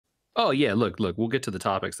Oh yeah, look, we'll get to the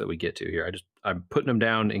topics that we get to here. I'm putting them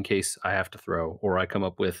down in case I have to throw or I come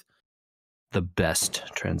up with the best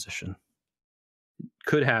transition.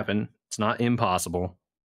 Could happen. It's not impossible.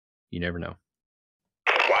 You never know.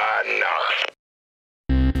 Why not?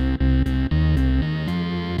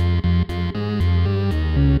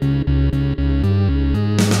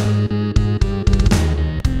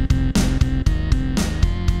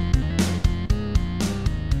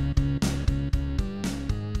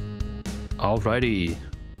 Alrighty,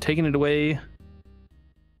 taking it away.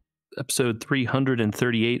 Episode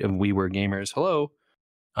 338 of We Were Gamers. Hello,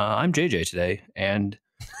 I'm JJ today, and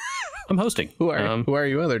I'm hosting. Who are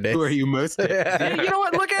you other days? Who are you most? Yeah, you know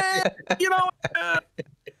what? Look at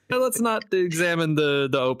let's not examine the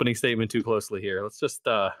opening statement too closely here. Let's just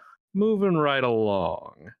moving right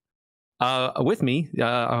along. With me,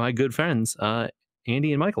 are my good friends,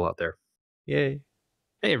 Andy and Michael out there. Yay.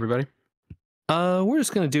 Hey, everybody. We're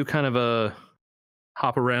just gonna do kind of a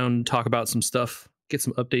hop around, talk about some stuff, get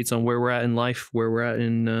some updates on where we're at in life, where we're at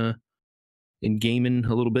in gaming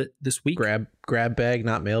a little bit this week. Grab bag,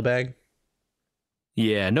 not mailbag.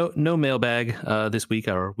 Yeah, no mailbag this week,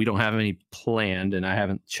 or we don't have any planned, and I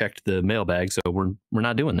haven't checked the mailbag, so we're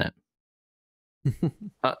not doing that.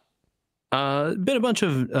 Been a bunch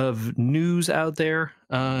of news out there.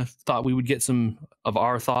 Thought we would get some of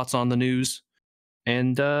our thoughts on the news,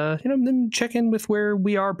 and then check in with where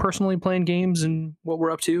we are personally playing games and what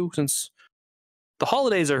we're up to, since the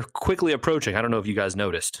holidays are quickly approaching. I don't know if you guys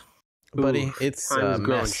noticed, buddy. It's growing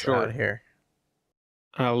mess short out here.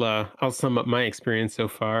 I'll sum up my experience so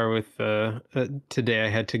far with today. I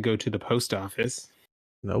had to go to the post office.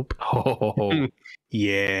 Nope. Oh,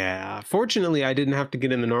 Yeah. Fortunately, I didn't have to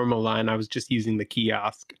get in the normal line. I was just using the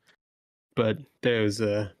kiosk. But those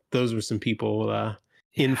were some people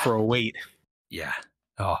in for a wait. yeah.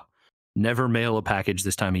 Oh, never mail a package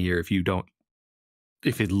this time of year if you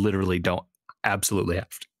literally don't absolutely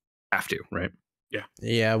have to, right?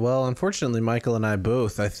 Yeah, well, unfortunately, Michael and I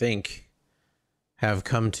both, I think, have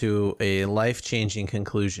come to a life-changing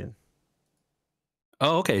conclusion.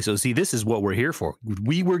 Oh, okay. So see, this is what we're here for.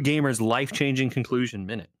 We Were Gamers life-changing conclusion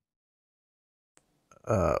minute.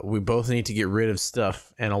 We both need to get rid of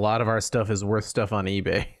stuff, and a lot of our stuff is worth stuff on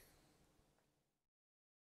eBay.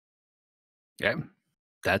 Yeah,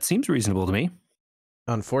 that seems reasonable to me.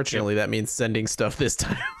 Unfortunately, that means sending stuff this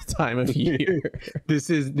time of year.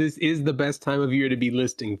 This is the best time of year to be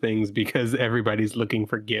listing things because everybody's looking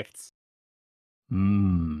for gifts.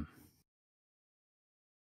 Hmm.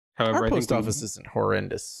 However, Our I post think office isn't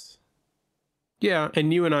horrendous. Yeah,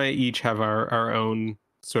 and you and I each have our own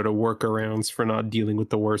sort of workarounds for not dealing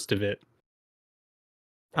with the worst of it.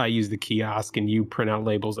 I use the kiosk and you print out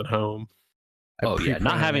labels at home. Oh yeah,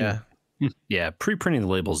 not having yeah. pre-printing the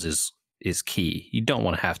labels is key. You don't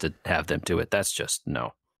want to have them do it. That's just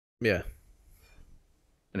no. Yeah.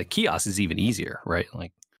 And the kiosk is even easier, right?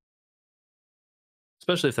 Like,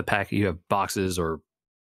 especially if the pack you have boxes or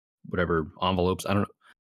whatever envelopes. I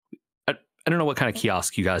don't know what kind of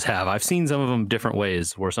kiosk you guys have. I've seen some of them different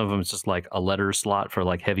ways, where some of them it's just like a letter slot for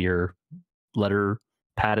like heavier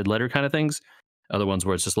padded letter kind of things. Other ones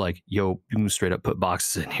where it's just like, yo, you can straight up put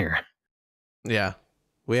boxes in here. Yeah.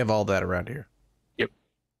 We have all that around here. Yep.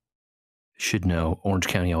 Should know Orange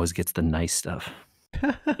County always gets the nice stuff.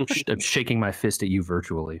 I'm shaking my fist at you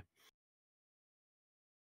virtually.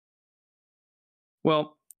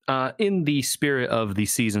 Well, in the spirit of the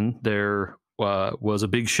season, there was a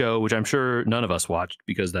big show, which I'm sure none of us watched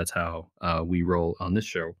because that's how we roll on this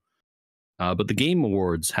show. But the Game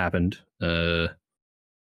Awards happened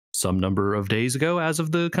some number of days ago as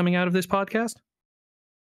of the coming out of this podcast.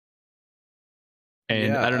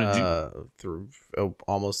 And yeah, I don't know, through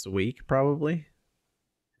almost a week, probably.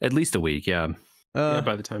 at least a week, yeah. Yeah,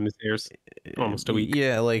 by the time this airs, almost a week.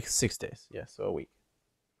 Yeah, like 6 days. Yeah, so a week.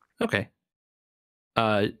 Okay.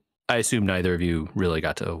 I assume neither of you really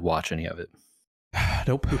got to watch any of it.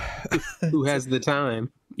 Nope. Who has the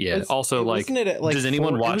time? Yeah. Also, like, wasn't it at like does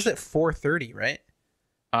anyone watch? It was at 4:30, right?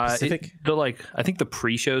 Pacific? I think the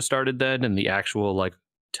pre-show started then, and the actual like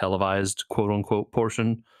televised quote unquote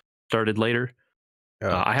portion started later.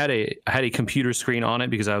 Oh. I had a computer screen on it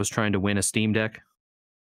because I was trying to win a Steam Deck.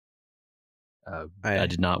 I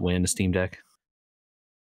did not win a Steam Deck.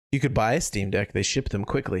 You could buy a Steam Deck. They ship them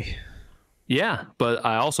quickly. Yeah, but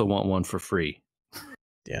I also want one for free.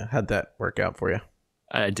 Yeah, how'd that work out for you?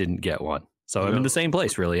 I didn't get one. So I'm in the same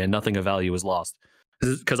place, really, and nothing of value was lost.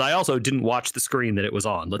 Because I also didn't watch the screen that it was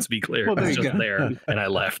on. Let's be clear. Well, it was there you just go. there, and I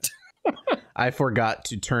left. I forgot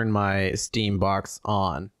to turn my Steam box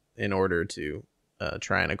on in order to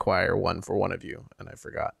try and acquire one for one of you, and I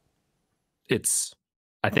forgot. It's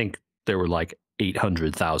I think there were like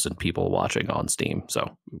 800,000 people watching on Steam.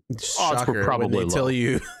 So odds were Shocker, probably when they low. tell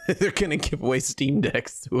you they're going to give away Steam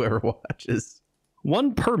Decks to whoever watches.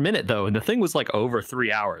 1 per minute though, and the thing was like over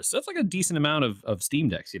 3 hours. So that's like a decent amount of Steam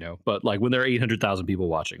Decks, you know. But like when there are 800,000 people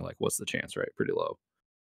watching, like what's the chance, right? Pretty low.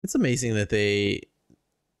 It's amazing that they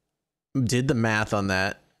did the math on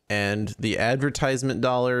that, and the advertisement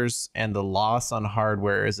dollars and the loss on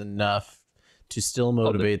hardware is enough to still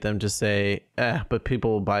motivate them to say, but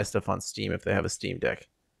people will buy stuff on Steam if they have a Steam Deck.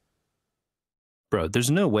 Bro, there's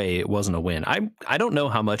no way it wasn't a win. I don't know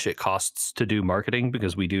how much it costs to do marketing,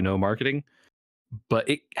 because we do know marketing, but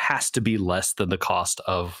it has to be less than the cost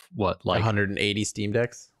of what, like 180 Steam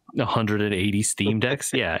Decks? 180 Steam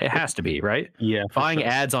Decks? Yeah, it has to be, right? Yeah. Buying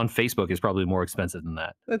ads on Facebook is probably more expensive than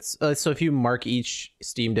that. That's so if you mark each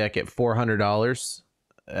Steam Deck at $400,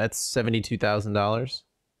 that's $72,000.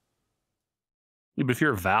 Yeah, but if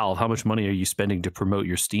you're Valve, how much money are you spending to promote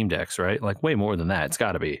your Steam Decks, right? Like way more than that. It's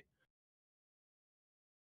got to be.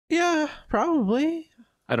 Yeah, probably.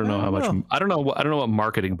 I don't know how much. know. I don't know what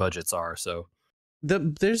marketing budgets are. So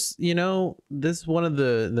There's, you know, this is one of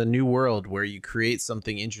the new world where you create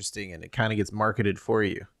something interesting and it kind of gets marketed for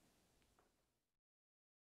you.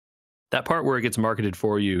 that part where it gets marketed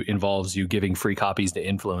for you involves you giving free copies to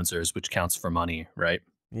influencers, which counts for money, right?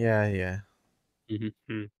 Yeah.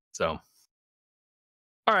 Mm-hmm. So,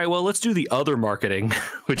 all right, well, let's do the other marketing,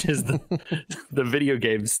 which is the video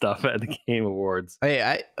game stuff at the Game Awards.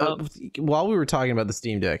 Hey, while we were talking about the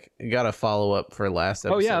Steam Deck, I got a follow up for last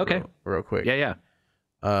episode. Oh yeah, okay, real quick. Yeah.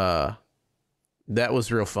 That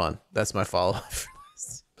was real fun. That's my follow up.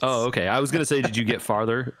 Oh, okay. I was gonna say, did you get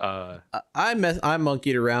farther? I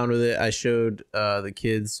monkeyed around with it. I showed the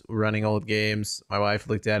kids running old games. My wife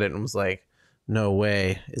looked at it and was like, "No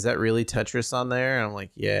way! Is that really Tetris on there?" And I'm like,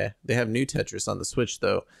 "Yeah, they have new Tetris on the Switch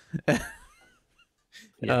though." Yeah,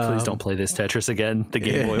 please don't play this Tetris again. The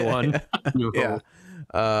Game Boy one. Yeah.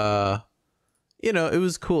 You know, it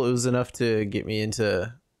was cool. It was enough to get me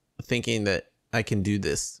into thinking that I can do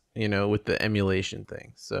this, you know, with the emulation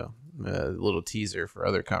thing. So a little teaser for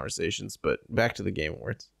other conversations, but back to the Game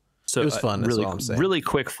Awards. So it was fun. That's all I'm saying. Really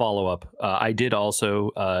quick follow up. I did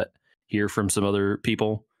also hear from some other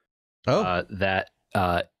people that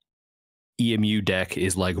EMU deck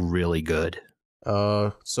is like really good.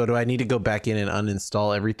 So do I need to go back in and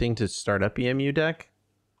uninstall everything to start up EMU deck?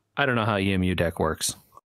 I don't know how EMU deck works.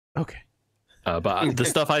 Okay. But the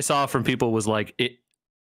stuff I saw from people was like, it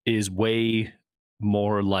is way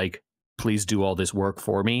more like, please do all this work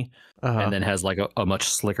for me. And then has like a much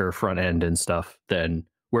slicker front end and stuff than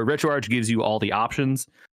where RetroArch gives you all the options.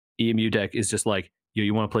 EMU deck is just like, yo,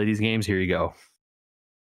 you want to play these games? Here you go.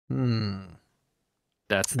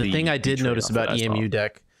 That's the thing I did notice about EMU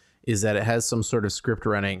deck is that it has some sort of script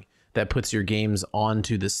running that puts your games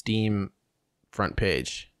onto the Steam front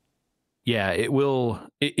page. Yeah, it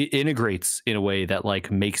integrates in a way that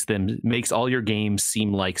like makes all your games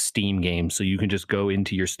seem like Steam games, so you can just go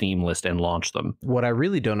into your Steam list and launch them. What I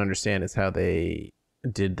really don't understand is how they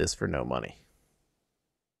did this for no money.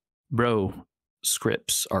 Bro,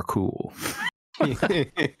 scripts are cool. I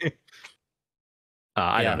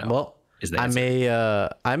don't know. Well,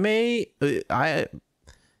 I may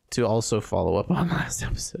to also follow up on last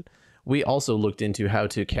episode. We also looked into how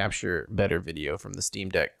to capture better video from the Steam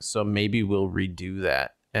Deck. So maybe we'll redo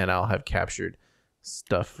that and I'll have captured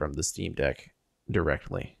stuff from the Steam Deck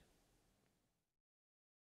directly.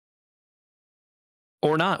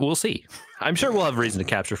 Or not, we'll see. I'm sure we'll have reason to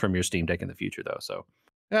capture from your Steam Deck in the future though, so.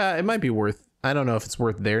 It might be worth, I don't know if it's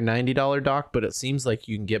worth their $90 dock, but it seems like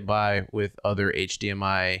you can get by with other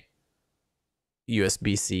HDMI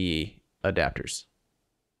USB-C adapters.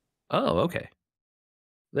 Oh, okay.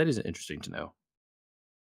 That is interesting to know.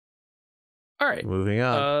 All right. Moving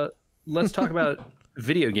on. Let's talk about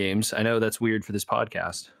video games. I know that's weird for this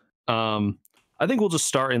podcast. I think we'll just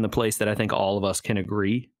start in the place that I think all of us can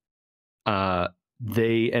agree.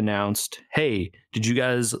 They announced, hey, did you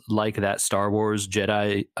guys like that Star Wars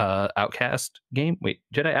Jedi Outcast game? Wait,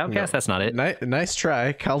 Jedi Outcast? No. That's not it. Nice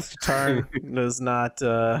try. Calcitar does not...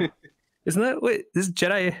 Isn't that... Wait, this is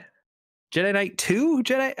Jedi Knight 2?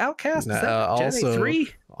 Jedi Outcast? Is that also, Jedi 3?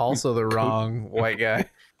 Also the wrong white guy.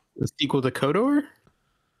 The sequel to KOTOR?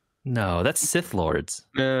 No, that's Sith Lords.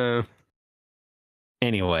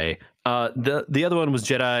 Anyway, the other one was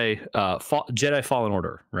Jedi Fallen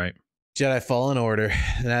Order, right? Jedi Fallen Order.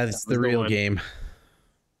 That's the real game.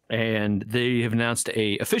 And they have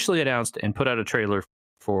officially announced and put out a trailer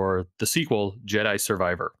for the sequel, Jedi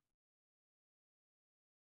Survivor.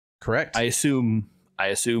 Correct. I assume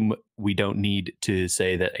we don't need to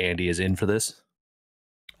say that Andy is in for this.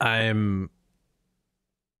 I'm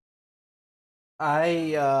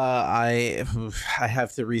I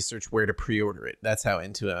have to research where to pre-order it. That's how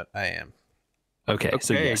into it I am. Okay,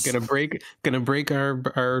 so yes. gonna break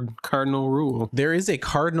our cardinal rule. There is a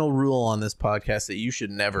cardinal rule on this podcast that you should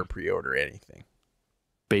never pre-order anything.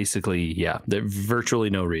 Basically, yeah. There's virtually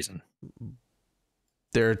no reason.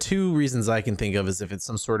 There are two reasons I can think of, is if it's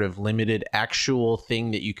some sort of limited actual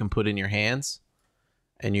thing that you can put in your hands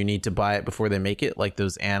and you need to buy it before they make it, like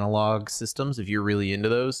those analog systems. If you're really into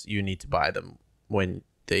those, you need to buy them when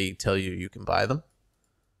they tell you you can buy them.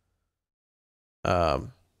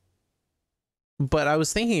 But I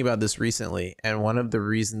was thinking about this recently, and one of the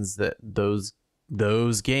reasons that those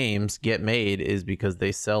games get made is because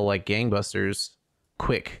they sell like gangbusters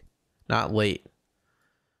quick, not late,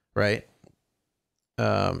 right?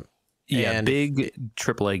 Yeah, big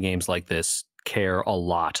AAA games like this care a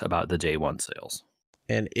lot about the day one sales.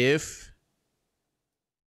 And if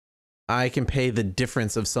I can pay the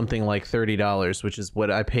difference of something like $30, which is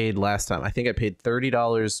what I paid last time. I think I paid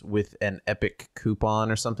 $30 with an Epic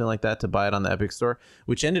coupon or something like that to buy it on the Epic Store,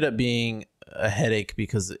 which ended up being a headache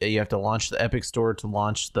because you have to launch the Epic Store to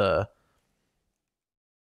launch the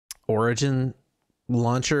Origin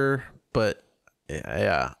launcher. But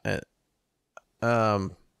yeah,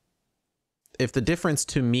 if the difference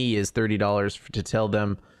to me is $30 to tell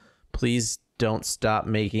them, please don't stop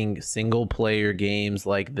making single player games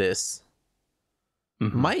like this,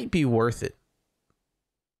 might be worth it.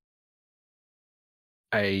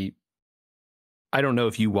 I don't know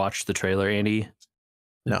if you watched the trailer, Andy.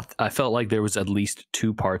 No. I felt like there was at least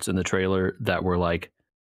two parts in the trailer that were like,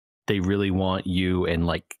 they really want you and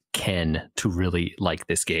like Ken to really like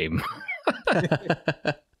this game.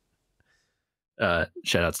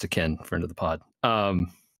 Shout outs to Ken, friend of the pod.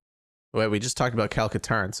 Well, we just talked about Cal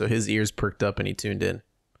Katarn, so his ears perked up and he tuned in.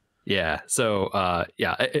 Yeah. So,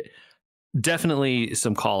 definitely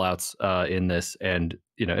some call outs in this. And,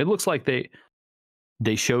 you know, it looks like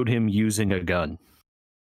they showed him using a gun.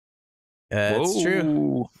 That's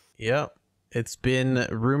true. Yep. It's been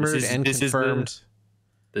rumored and confirmed.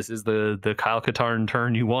 This is the Kyle Katarn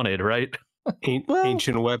turn you wanted, right?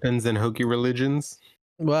 Ancient weapons and hokey religions.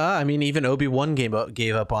 Well, I mean, even Obi-Wan gave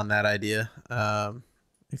up on that idea.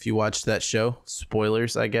 If you watched that show,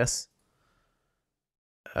 spoilers, I guess.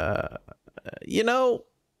 You know,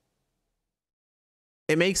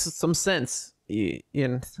 it makes some sense. I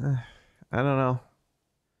don't know.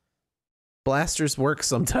 Blasters work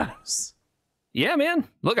sometimes. Yeah, man.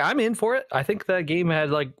 Look, I'm in for it. I think that game had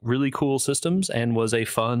like really cool systems and was a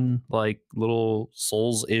fun, like little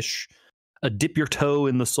Souls-ish, a dip your toe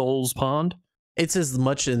in the Souls pond. It's as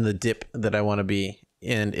much in the dip that I want to be.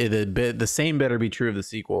 And the same better be true of the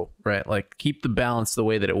sequel, right? Like keep the balance the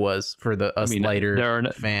way that it was for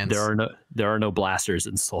lighter fans. There are no blasters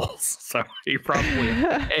in Souls, so you probably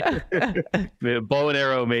bow and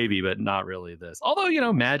arrow maybe, but not really this.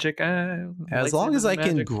 Although magic. As long as I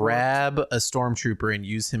can grab a stormtrooper and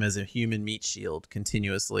use him as a human meat shield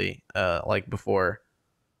continuously, like before.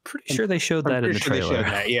 Pretty sure they showed that in the trailer.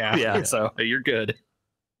 Yeah. So you're good.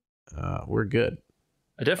 We're good.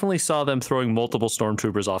 I definitely saw them throwing multiple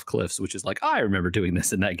stormtroopers off cliffs, which is like, I remember doing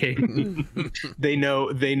this in that game. They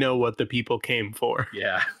know what the people came for.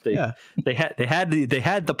 Yeah. They had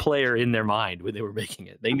the player in their mind when they were making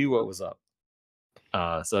it. They knew what was up.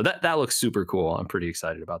 So that looks super cool. I'm pretty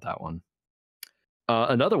excited about that one.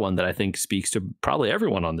 Another one that I think speaks to probably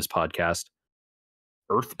everyone on this podcast,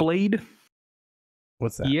 Earthblade.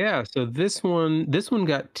 What's that? Yeah, so this one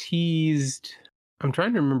got teased. I'm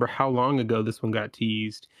trying to remember how long ago this one got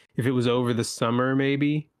teased. If it was over the summer,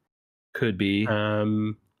 maybe. Could be.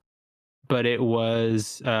 But it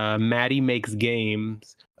was Maddie Makes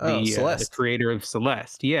Games, the creator of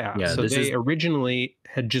Celeste. Yeah. So they originally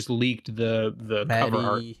had just leaked the cover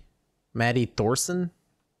art. Maddie Thorson,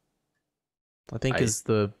 I think, is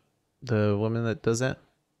the woman that does that.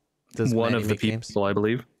 Does one Maddie of the people, games? I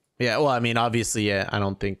believe. Yeah. Well, I mean, obviously, yeah. I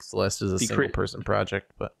don't think Celeste is a single person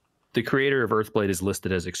project, but. The creator of Earthblade is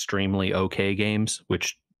listed as extremely okay games,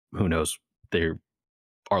 which who knows? There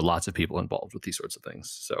are lots of people involved with these sorts of things.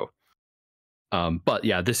 So, but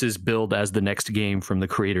yeah, this is billed as the next game from the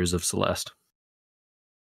creators of Celeste.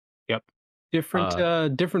 Yep, different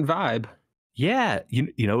vibe. Yeah,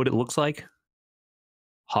 you know what it looks like?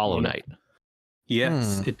 Hollow Knight.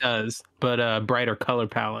 Yes, it does, but brighter color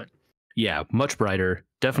palette. Yeah, much brighter,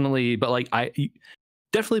 definitely. But like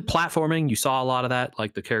definitely platforming. You saw a lot of that,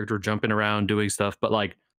 like the character jumping around, doing stuff, but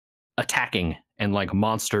like attacking and like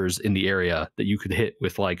monsters in the area that you could hit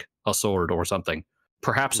with like a sword or something.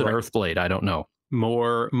 Perhaps an Earthblade. I don't know.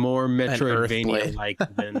 More Metroidvania like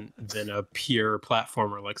than a pure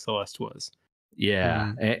platformer like Celeste was.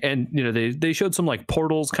 Yeah, and you know they showed some like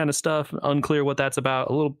portals kind of stuff. Unclear what that's about.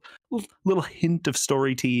 A little hint of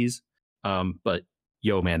story tease. But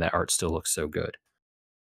yo, man, that art still looks so good.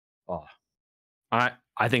 Oh, I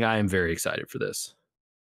think I am very excited for this.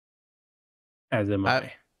 As am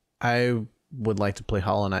I. I would like to play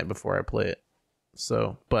Hollow Knight before I play it.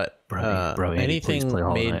 So, but Bro, Andy, anything please play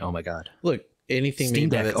Hollow made, Knight. Oh my god. Look, anything Steam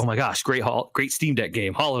made by Deck. this, Oh my gosh, great Steam Deck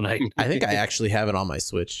game, Hollow Knight. I think I actually have it on my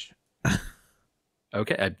Switch.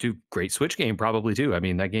 Okay, I do great Switch game probably too. I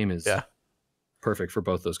mean, that game is perfect for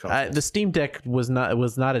both those consoles. The Steam Deck was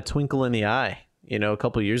not a twinkle in the eye. You know, a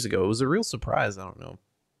couple of years ago, it was a real surprise. I don't know.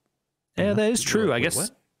 Yeah, that is true. Wait, I guess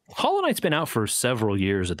what? Hollow Knight's been out for several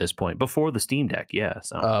years at this point, before the Steam Deck. Yeah,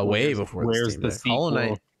 so way before the Steam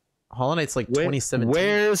Deck. Hollow Knight's like 2017.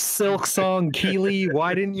 Where's Silk Song, Keeley?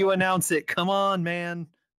 Why didn't you announce it? Come on, man.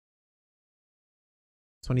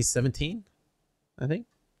 2017, I think.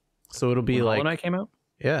 So it'll be when like Hollow Knight came out.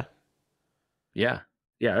 Yeah.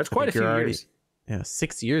 That's quite a few years. Yeah,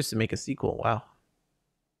 6 years to make a sequel. Wow.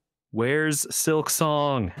 Where's Silk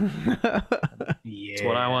Song? Yeah. That's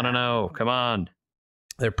what I want to know. Come on.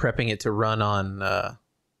 They're prepping it to run on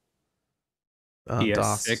PS6.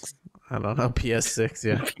 DOS. I don't know, PS6.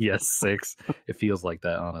 Yeah. PS6. It feels like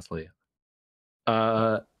that, honestly.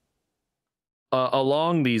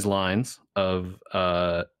 Along these lines of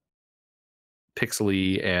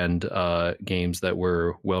pixely and games that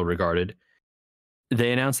were well regarded,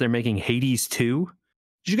 they announced they're making Hades 2.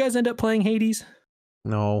 Did you guys end up playing Hades?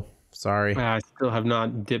 No, sorry. I still have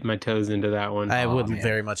not dipped my toes into that one. I would man.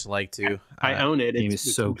 very much like to. I own it. Game It's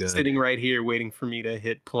is so it's good. sitting right here waiting for me to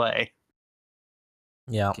hit play.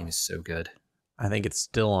 Yeah, The game is so good. I think it's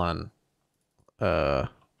still on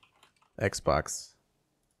Xbox.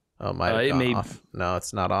 Oh, it might have It gone may- off. No,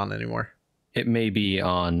 it's not on anymore. It may be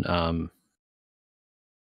on.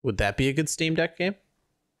 Would that be a good Steam Deck game?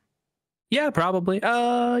 Yeah, probably.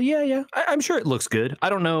 Yeah. I'm sure it looks good. I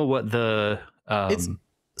don't know what the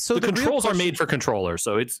So the real controls are question- made for controllers,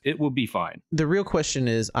 so it will be fine. The real question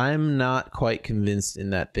is, I'm not quite convinced in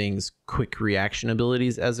that thing's quick reaction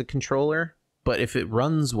abilities as a controller. But if it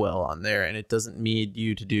runs well on there and it doesn't need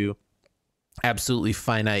you to do absolutely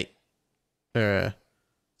finite,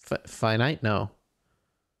 finite? No.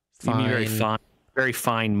 You mean very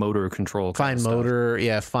fine motor control. kind Fine of stuff. motor,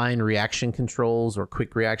 yeah, fine reaction controls or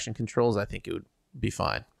quick reaction controls, I think it would be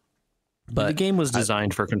fine. But the game was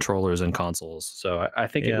designed for controllers and consoles, so I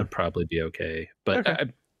think it would probably be okay.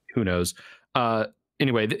 But who knows?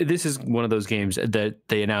 Anyway, this is one of those games that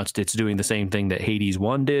they announced it's doing the same thing that Hades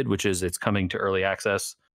 1 did, which is it's coming to early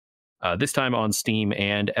access. This time on Steam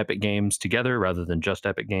and Epic Games together rather than just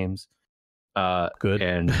Epic Games. Good.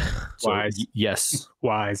 And so, Wise. yes.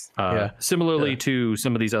 Wise. Similarly to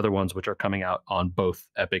some of these other ones, which are coming out on both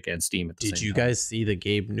Epic and Steam at the same Did you time. guys see the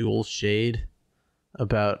Gabe Newell shade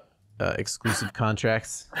about exclusive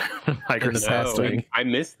contracts? Microsoft past thing. week? I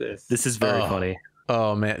missed this. This is very Oh. funny.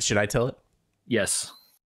 Oh man, should I tell it? Yes.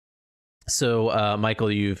 So, Michael,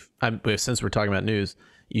 since we're talking about news,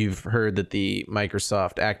 you've heard that the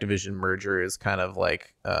Microsoft Activision merger is kind of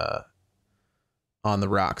like on the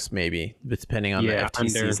rocks, maybe, depending on the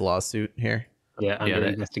FTC's lawsuit here. Under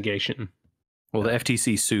investigation. Well, the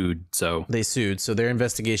FTC sued, so They sued, so their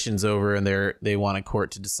investigation's over, and they want a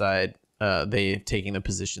court to decide. They taking the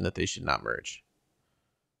position that they should not merge.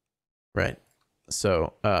 Right.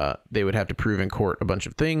 So they would have to prove in court a bunch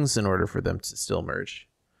of things in order for them to still merge.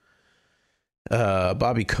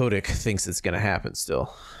 Bobby Kotick thinks it's going to happen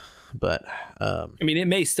still, but I mean, it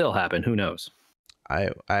may still happen. Who knows?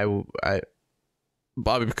 Bobby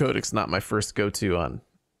Kotick's not my first go-to on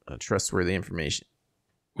trustworthy information.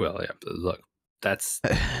 Well, yeah. Look, that's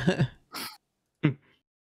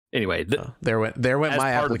anyway. There went my part of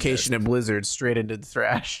application at Blizzard straight into the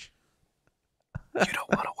trash. You don't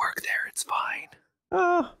want to work there. It's fine.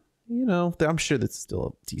 I'm sure that's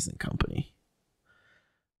still a decent company.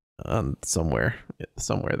 Somewhere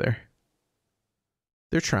there.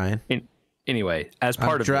 They're trying. Anyway, as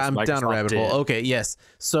part of this, I'm down a Microsoft rabbit hole. did- Okay, yes.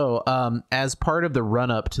 So, as part of the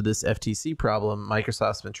run up to this FTC problem,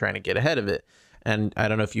 Microsoft's been trying to get ahead of it. And I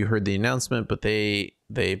don't know if you heard the announcement, but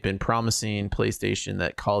they've been promising PlayStation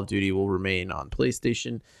that Call of Duty will remain on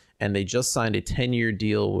PlayStation, and they just signed a 10-year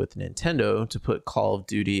deal with Nintendo to put Call of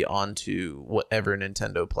Duty onto whatever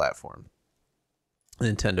Nintendo platform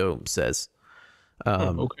Nintendo says.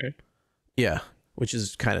 Okay. Yeah, which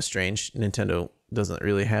is kind of strange. Nintendo doesn't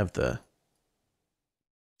really have the.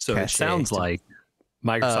 So it cachet sounds to- like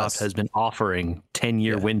Microsoft has been offering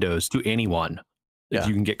 10-year windows to anyone. If Yeah.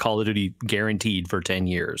 you can get Call of Duty guaranteed for 10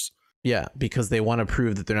 years. Yeah, because they want to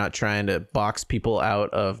prove that they're not trying to box people out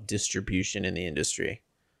of distribution in the industry.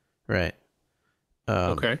 Right.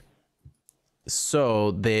 Okay.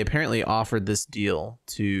 So they apparently offered this deal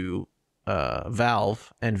to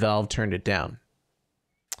Valve, and Valve turned it down.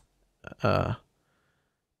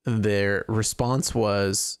 Their response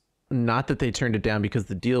was not that they turned it down because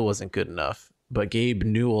the deal wasn't good enough, but Gabe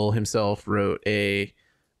Newell himself wrote a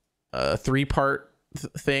 3-part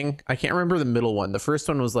thing. I can't remember the middle one. The first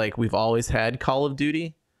one was like, we've always had Call of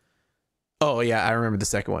Duty. Oh yeah, I remember the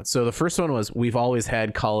second one. So the first one was, we've always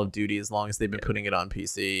had Call of Duty as long as they've been putting it on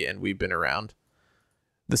PC and we've been around.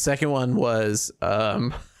 The second one was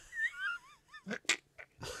the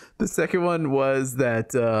second one was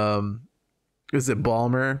that is it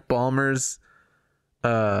Balmer? Balmer's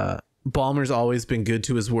always been good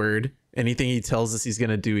to his word. Anything he tells us he's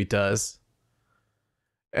gonna do, he does.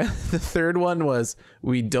 And the third one was,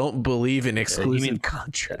 we don't believe in exclusive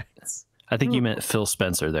contracts. I think you meant Phil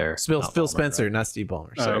Spencer there. Phil Spencer, right? Not Steve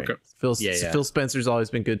Ballmer. Sorry. Okay. Phil Spencer's always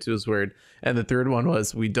been good to his word. And the third one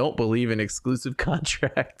was, we don't believe in exclusive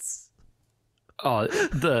contracts. Oh,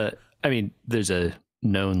 there's a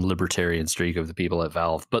known libertarian streak of the people at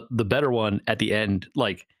Valve, but the better one at the end,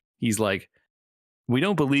 like, he's like, we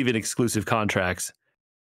don't believe in exclusive contracts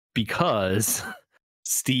because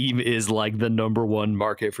Steam is like the #1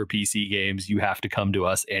 market for PC games. You have to come to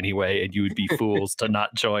us anyway, and you would be fools to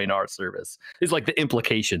not join our service. It's like the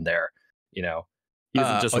implication there, you know. He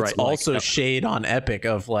doesn't just write also like, shade on Epic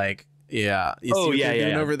of like, yeah. You see what they're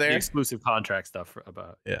doing over there? The exclusive contract stuff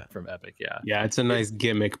from Epic, Yeah, it's a nice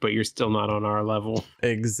gimmick, but you're still not on our level.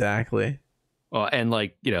 Exactly. Well, and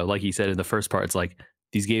like, you know, like he said in the first part, it's like,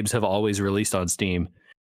 these games have always released on Steam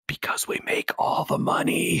because we make all the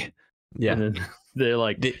money. Yeah. And then they're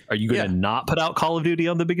like, are you going to not put out Call of Duty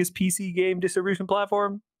on the biggest PC game distribution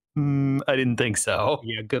platform? I didn't think so.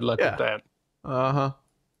 Yeah, good luck with that. Uh-huh.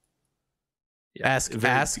 Yeah,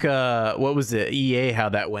 ask what was it, EA, how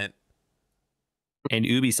that went. And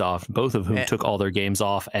Ubisoft, both of whom took all their games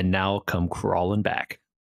off and now come crawling back.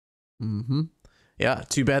 Mm-hmm. Yeah,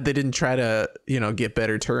 too bad they didn't try to, get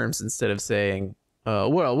better terms instead of saying,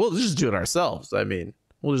 well, we'll just do it ourselves. I mean,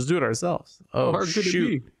 we'll just do it ourselves. Oh,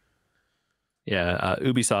 shoot. Yeah,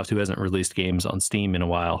 Ubisoft, who hasn't released games on Steam in a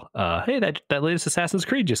while. Hey, that latest Assassin's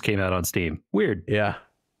Creed just came out on Steam. Weird. Yeah.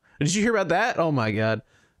 Did you hear about that? Oh, my God.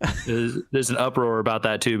 There's an uproar about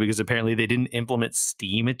that, too, because apparently they didn't implement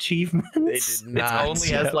Steam achievements. They did not. It only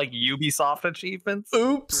has, like, Ubisoft achievements.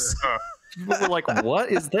 Oops. People were like,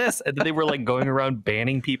 what is this? And then they were, like, going around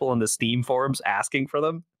banning people in the Steam forums asking for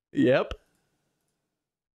them. Yep.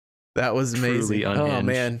 That was amazing. Oh,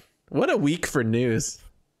 man. What a week for news.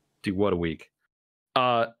 Dude, what a week.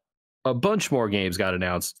 A bunch more games got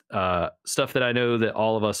announced. Stuff that I know that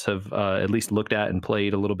all of us have at least looked at and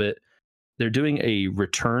played a little bit. They're doing a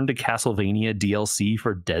Return to Castlevania DLC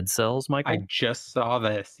for Dead Cells, Michael. I just saw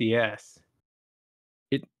this, yes.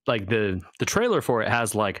 It like the trailer for it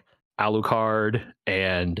has like Alucard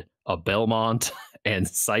and a Belmont and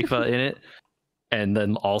Sypha in it, and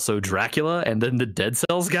then also Dracula, and then the Dead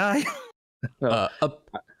Cells guy.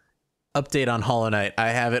 Update on Hollow Knight. I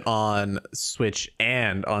have it on Switch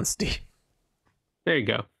and on Steam. There you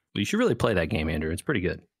go. You should really play that game, Andrew. It's pretty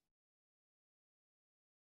good.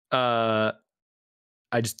 I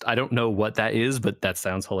don't know what that is, but that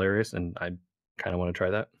sounds hilarious, and I kind of want to try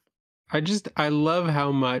that. I love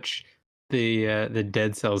how much the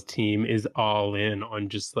Dead Cells team is all in on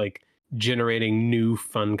just like generating new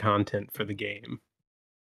fun content for the game.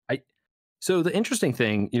 So the interesting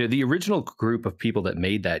thing, the original group of people that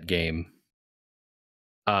made that game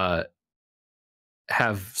have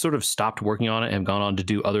sort of stopped working on it and gone on to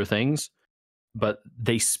do other things. But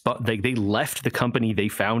they left the company they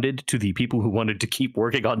founded to the people who wanted to keep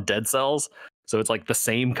working on Dead Cells. So it's like the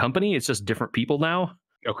same company. It's just different people now.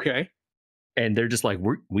 Okay. And they're just like,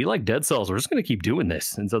 we like Dead Cells. We're just going to keep doing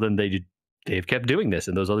this. And so then they've kept doing this.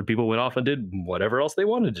 And those other people went off and did whatever else they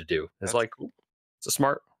wanted to do. It's cool. It's a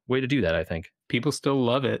smart way to do that, I think. People still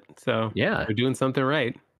love it. So yeah, they're doing something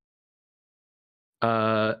right. There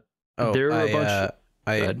are a bunch.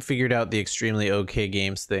 I figured out the extremely okay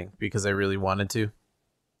games thing because I really wanted to.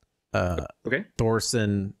 Okay.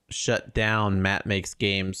 Thorson shut down Matt Makes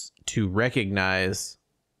Games to recognize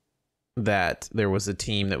that there was a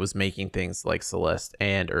team that was making things like Celeste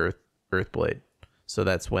and Earthblade. So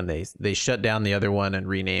that's when they shut down the other one and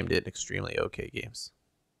renamed it Extremely Okay Games.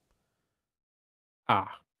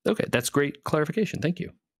 Okay, that's great clarification. Thank you.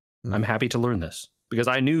 Mm-hmm. I'm happy to learn this because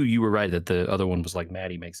I knew you were right that the other one was like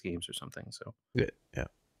Maddie Makes Games or something. So yeah.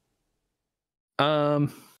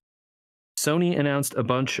 Sony announced a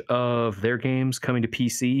bunch of their games coming to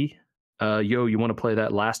PC yo, you want to play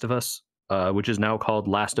that Last of Us, which is now called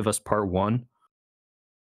Last of Us Part 1.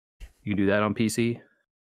 You can do that on PC.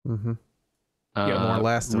 Mm-hmm. More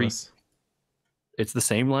Last of Us. It's the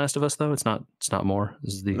same Last of Us though. It's not more.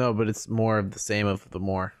 This is the No, but it's more of the same of the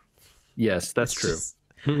more. Yes, that's true. Just,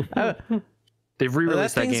 They've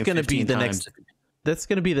re-released that game gonna 15 be the times. That's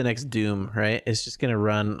going to be the next Doom, right? It's just going to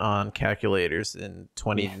run on calculators in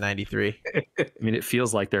 2093. I mean, it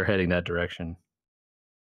feels like they're heading that direction.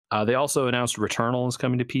 They also announced Returnal is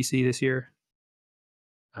coming to PC this year.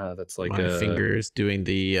 That's like My fingers doing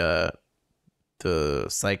the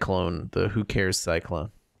Cyclone, the Who Cares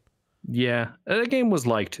Cyclone. Yeah, the game was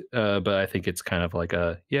liked, but I think it's kind of like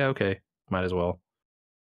okay, might as well.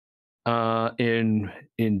 In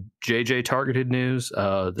JJ targeted news,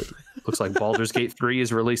 looks like Baldur's Gate 3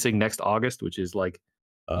 is releasing next August, which is like,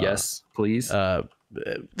 yes, please.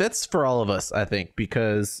 That's for all of us, I think,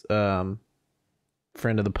 because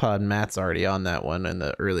friend of the pod Matt's already on that one in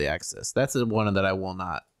the early access. That's the one that I will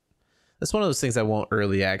not. That's one of those things I won't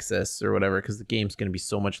early access or whatever because the game's going to be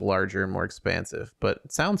so much larger and more expansive. But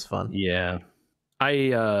it sounds fun. Yeah,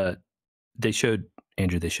 they showed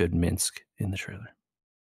Minsk in the trailer.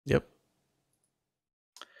 Yep.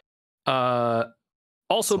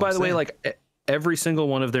 Also, by the way, like every single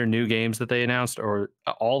one of their new games that they announced, or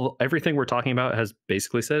everything we're talking about, has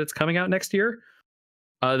basically said it's coming out next year.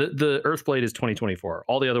 The Earthblade is 2024.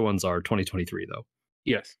 All the other ones are 2023, though.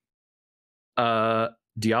 Yes.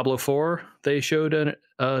 Diablo 4, they showed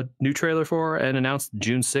a new trailer for and announced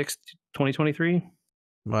June 6th, 2023.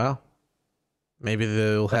 Wow. Maybe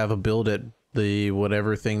they'll have a build at the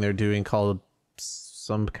whatever thing they're doing called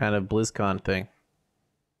some kind of BlizzCon thing.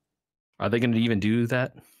 Are they going to even do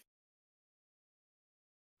that?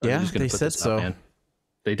 Yeah, they said so. Man?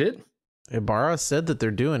 They did? Ibarra said that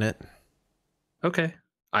they're doing it. Okay.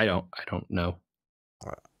 I don't know.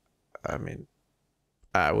 I mean,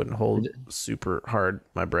 I wouldn't hold super hard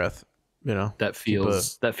my breath, you know. That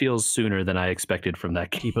feels sooner than I expected from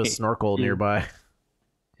that game. Keep a snorkel nearby.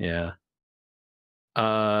 Yeah.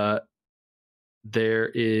 There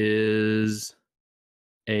is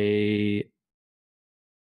a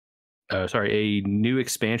new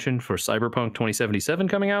expansion for Cyberpunk 2077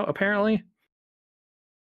 coming out, apparently.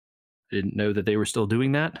 I didn't know that they were still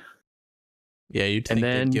doing that. Yeah, you'd think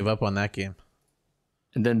they'd give up on that game.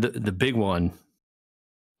 And then the big one,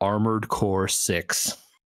 Armored Core 6.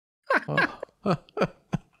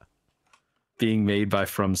 Being made by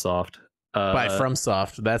FromSoft. By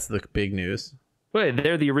FromSoft, that's the big news. Wait,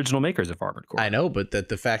 they're the original makers of Armored Core. I know, but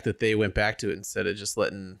the fact that they went back to it instead of just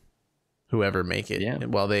letting whoever make it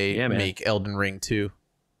while they make Elden Ring 2.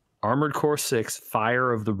 Armored Core 6,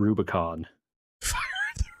 Fire of the Rubicon.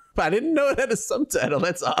 I didn't know it had a subtitle.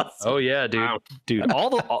 That's awesome. Oh yeah, dude. Wow. Dude,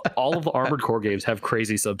 all of the Armored Core games have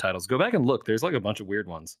crazy subtitles. Go back and look. There's like a bunch of weird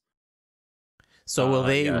ones. So will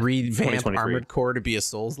they revamp Armored Core to be a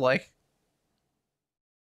Souls-like?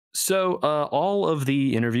 So all of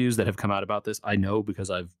the interviews that have come out about this, I know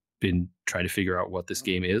because I've been trying to figure out what this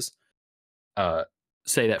game is.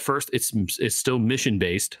 Say that first, it's still mission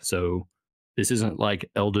based, so this isn't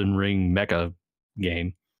like Elden Ring mecha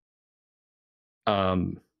game.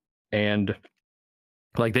 And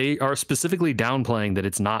like they are specifically downplaying that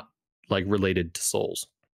it's not like related to Souls.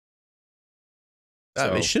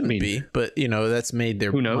 They shouldn't be, but you know that's made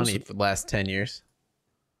their money for the last 10 years.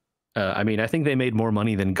 I mean, I think they made more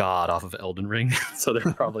money than God off of Elden Ring, so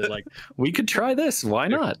they're probably like, we could try this. Why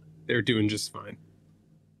not? They're doing just fine.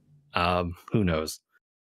 Who knows?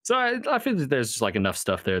 So I feel that there's just like enough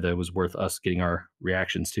stuff there that was worth us getting our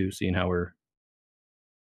reactions to, seeing how we're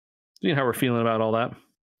feeling about all that.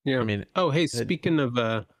 Yeah, I mean, hey, speaking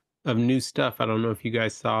of new stuff, I don't know if you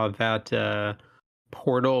guys saw that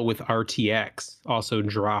Portal with RTX also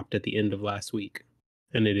dropped at the end of last week,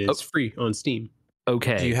 and it is free on Steam.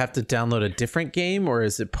 Okay. Do you have to download a different game, or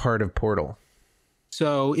is it part of Portal?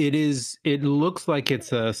 So it looks like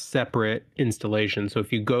it's a separate installation. So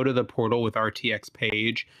if you go to the Portal with RTX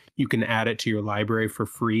page, you can add it to your library for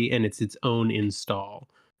free, and it's its own install.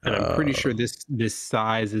 And I'm pretty sure this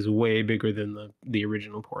size is way bigger than the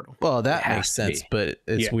original Portal. Well, that makes sense, but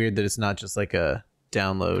it's weird that it's not just like a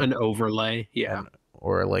download, an overlay,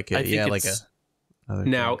 or like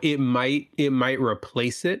now it might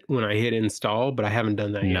replace it when I hit install, but I haven't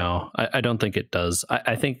done that yet. No, I don't think it does.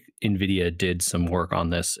 I think NVIDIA did some work on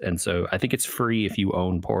this, and so I think it's free if you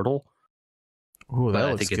own Portal. Oh, that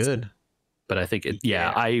looks good. But I think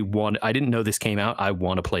I didn't know this came out. I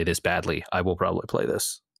want to play this badly. I will probably play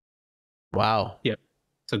this. Wow. Yep.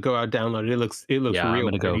 So go out, download it. It looks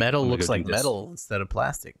real. Metal looks like metal instead of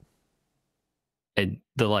plastic. And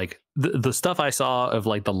the stuff I saw of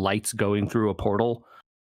like the lights going through a portal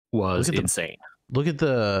was insane. Look at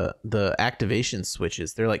the activation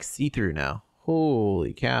switches. They're like see-through now.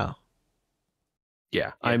 Holy cow.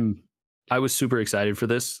 Yeah. I was super excited for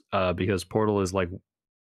this because Portal is one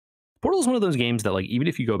of those games that like even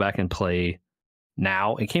if you go back and play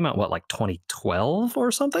now, it came out like 2012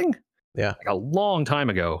 or something? Yeah. Like a long time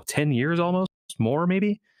ago. 10 years almost, more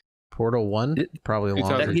maybe. Portal 1 probably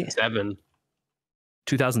longer. 2007.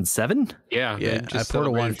 2007? Yeah.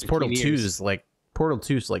 Portal 1, Portal 2 is like Portal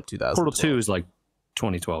 2 is like 2000. Portal 2 is like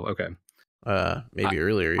 2012. Okay. Maybe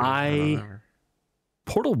earlier. Even.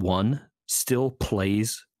 Portal 1 still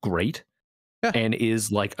plays great and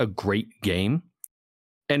is like a great game.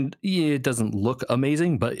 And it doesn't look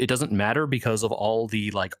amazing, but it doesn't matter because of all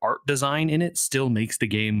the like art design in it still makes the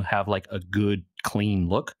game have like a good, clean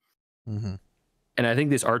look. Mm-hmm. And I think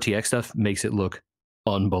this RTX stuff makes it look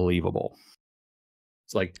unbelievable.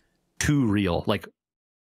 It's like too real, like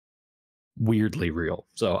weirdly real.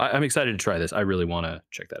 So I'm excited to try this. I really want to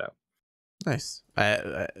check that out. Nice.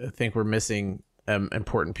 I think we're missing an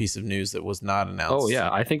important piece of news that was not announced. Oh yeah,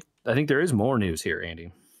 I think there is more news here,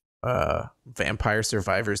 Andy. Vampire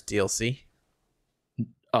Survivors DLC.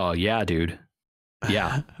 Oh yeah, dude.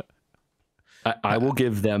 Yeah. I will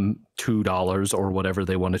give them $2 or whatever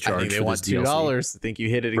they want to charge. I think they for want this $2. DLC. I think you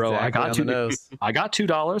hit it Bro, exactly on the nose. I got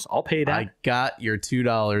 $2. I'll pay that. I got your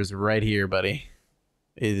 $2 right here, buddy.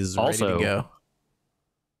 It is ready to go.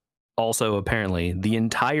 Also, apparently, the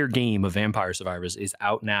entire game of Vampire Survivors is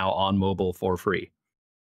out now on mobile for free.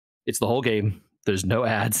 It's the whole game. There's no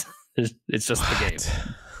ads. It's just the game.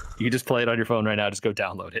 You can just play it on your phone right now. Just go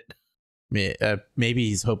download it. Maybe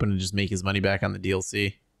he's hoping to just make his money back on the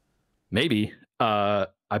DLC. Maybe. I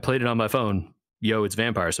played it on my phone. Yo, it's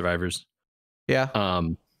Vampire Survivors. Yeah.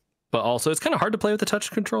 But also, it's kind of hard to play with the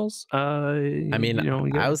touch controls. I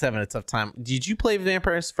was having a tough time. Did you play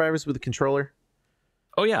Vampire Survivors with a controller?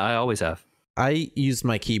 Oh, yeah, I always have. I used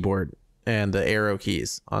my keyboard and the arrow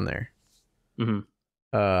keys on there. Mm-hmm.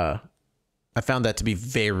 I found that to be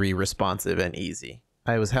very responsive and easy.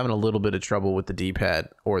 I was having a little bit of trouble with the D-pad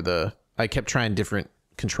I kept trying different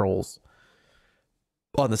controls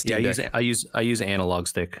on the Steam Deck. I use analog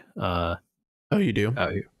stick. Oh, you do?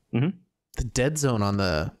 Mm-hmm. The dead zone on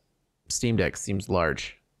the Steam Deck seems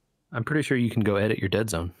large. I'm pretty sure you can go edit your dead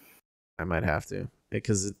zone. I might have to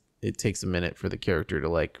because it takes a minute for the character to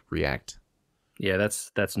like react. Yeah,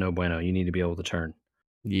 that's no bueno. You need to be able to turn.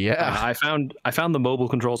 Yeah, I found the mobile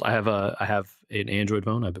controls. I have an Android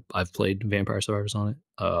phone. I've played Vampire Survivors on it.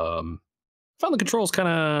 Found the controls kind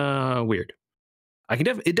of weird.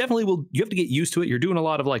 It definitely will. You have to get used to it. You're doing a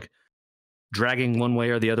lot of like dragging one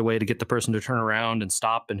way or the other way to get the person to turn around and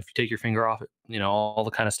stop. And if you take your finger off it, all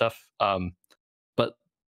the kind of stuff. But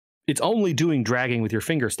it's only doing dragging with your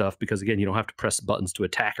finger stuff because again, you don't have to press buttons to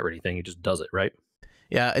attack or anything. It just does it, right?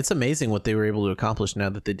 Yeah, it's amazing what they were able to accomplish now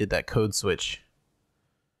that they did that code switch.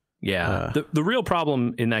 Yeah. The real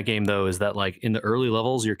problem in that game though is that like in the early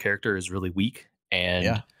levels, your character is really weak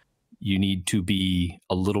and you need to be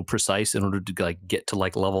a little precise in order to like get to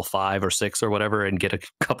like level 5 or 6 or whatever and get a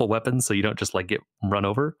couple weapons so you don't just like get run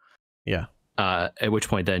over. Yeah. At which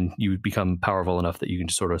point then you become powerful enough that you can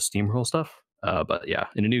just sort of steamroll stuff. But yeah,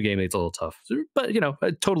 in a new game it's a little tough. But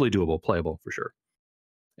totally doable, playable for sure.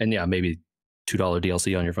 And yeah, maybe $2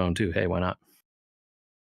 DLC on your phone too. Hey, why not?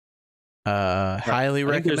 Highly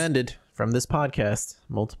recommended from this podcast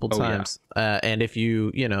multiple times. Yeah. And if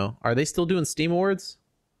you are they still doing Steam Awards?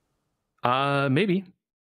 Maybe.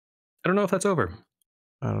 I don't know if that's over.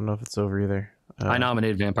 I don't know if it's over either. I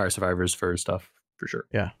nominated Vampire Survivors for stuff for sure.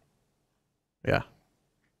 Yeah.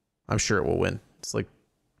 I'm sure it will win. It's like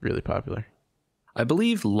really popular. I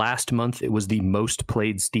believe last month it was the most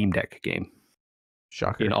played Steam Deck game.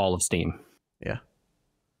 Shocker. In all of Steam. Yeah.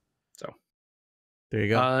 So there you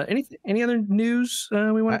go. Any other news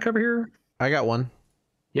we want to cover here? I got one.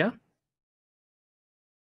 Yeah.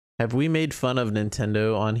 Have we made fun of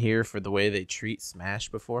Nintendo on here for the way they treat Smash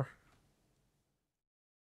before?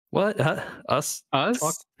 What? Us?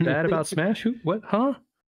 Talk bad about Smash? Who? What? Huh?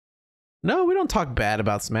 No, we don't talk bad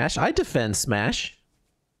about Smash. I defend Smash.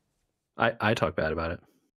 I talk bad about it.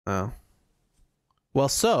 Oh. Well,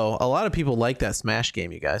 so a lot of people like that Smash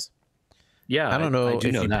game, you guys. Yeah. I don't know if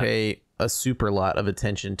you pay a super lot of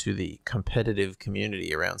attention to the competitive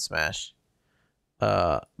community around Smash.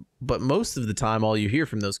 But most of the time, all you hear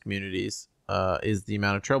from those communities is the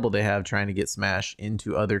amount of trouble they have trying to get Smash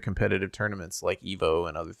into other competitive tournaments like Evo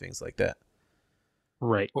and other things like that.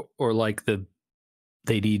 Right. Or like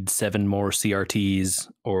they need 7 more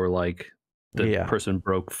CRTs, or like the person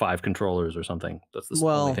broke 5 controllers or something. That's the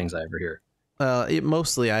only things I ever hear.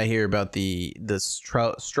 Mostly I hear about the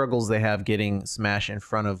struggles they have getting Smash in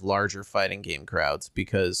front of larger fighting game crowds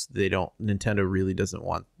because Nintendo really doesn't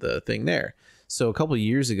want the thing there. So a couple of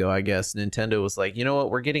years ago, I guess Nintendo was like, you know what,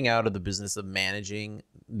 we're getting out of the business of managing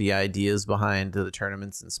the ideas behind the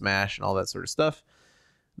tournaments and Smash and all that sort of stuff.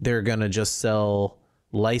 They're gonna just sell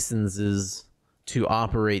licenses to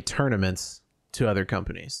operate tournaments to other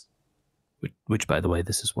companies. Which, by the way,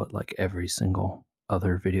 this is what like every single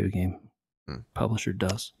other video game publisher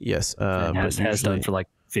does. Yes, has done for like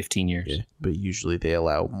 15 years. Yeah, but usually they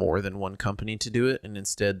allow more than one company to do it, and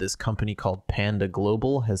instead this company called Panda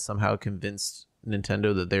Global has somehow convinced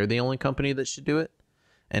Nintendo that they're the only company that should do it,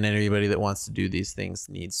 and anybody that wants to do these things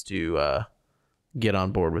needs to get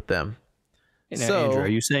on board with them. Now, so, Andrew, are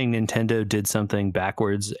you saying Nintendo did something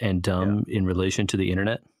backwards and dumb in relation to the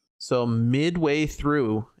internet? So midway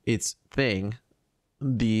through its thing,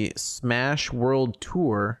 the Smash World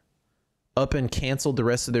Tour up and canceled the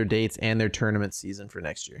rest of their dates and their tournament season for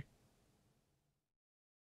next year.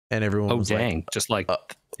 And everyone was like, just like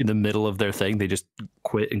in the middle of their thing, they just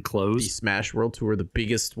quit and closed. The Smash World Tour, the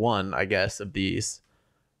biggest one, I guess, of these,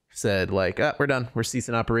 said like, we're done. We're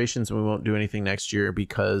ceasing operations and we won't do anything next year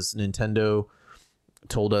because Nintendo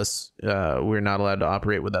told us we're not allowed to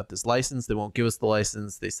operate without this license. They won't give us the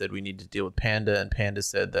license. They said we need to deal with Panda, and Panda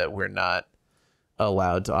said that we're not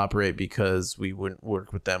allowed to operate because we wouldn't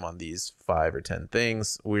work with them on these 5 or 10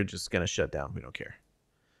 things. We're just going to shut down. We don't care.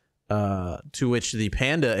 To which the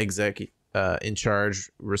Panda exec in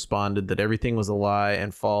charge responded that everything was a lie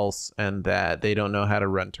and false and that they don't know how to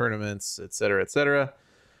run tournaments, etc., etc.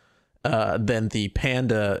 Then the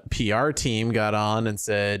Panda PR team got on and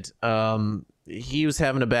said he was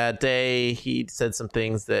having a bad day. He said some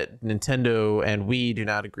things that Nintendo and we do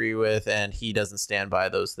not agree with, and he doesn't stand by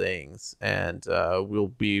those things. And we'll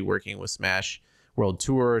be working with Smash World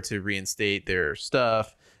Tour to reinstate their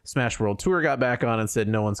stuff. Smash World Tour got back on and said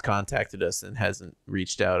no one's contacted us and hasn't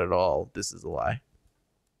reached out at all. This is a lie.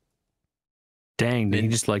 Dang, did he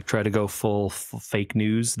just like try to go full fake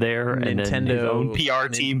news there? Nintendo, and then his own PR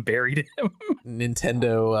team buried him.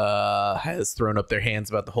 Nintendo has thrown up their hands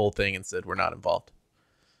about the whole thing and said we're not involved.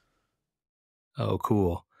 Oh,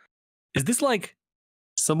 cool. Is this like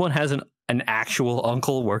someone has an actual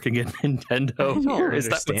uncle working at Nintendo here? Is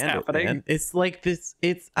that what's happening? Man. It's like this.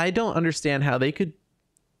 I don't understand how they could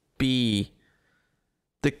be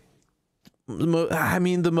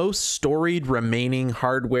the most storied remaining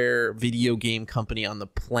hardware video game company on the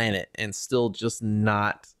planet and still just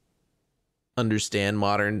not understand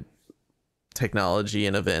modern technology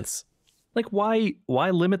and events. Like, why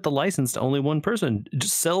limit the license to only one person?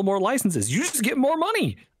 Just sell more licenses. You just get more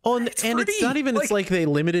money. Oh, and it's not even, it's like they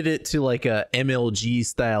limited it to like a MLG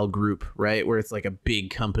style group, right? Where it's like a big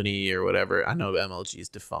company or whatever. I know MLG is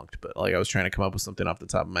defunct, but like I was trying to come up with something off the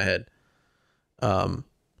top of my head.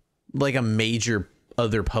 Like a major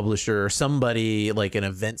other publisher or somebody, like an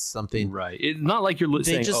event, something. Right. It's not like you're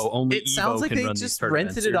saying, only it Evo sounds like they just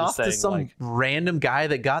rented it off to some random guy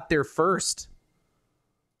that got there first.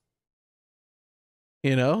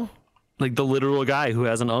 You know? Like the literal guy who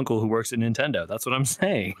has an uncle who works at Nintendo. That's what I'm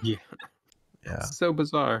saying. Yeah. So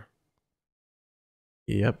bizarre.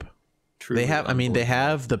 Yep. Truly they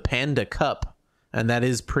have the Panda Cup, and that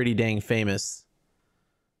is pretty dang famous.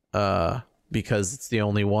 Because it's the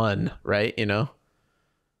only one, right? You know?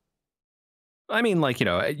 I mean, like,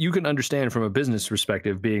 you can understand from a business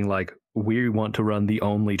perspective being like, we want to run the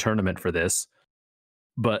only tournament for this.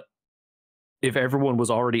 But if everyone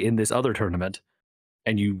was already in this other tournament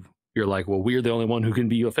and you're like, well, we're the only one who can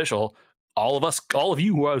be official. All of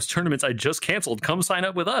you who have tournaments I just canceled, come sign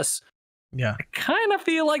up with us. Yeah. I kind of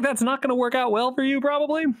feel like that's not going to work out well for you,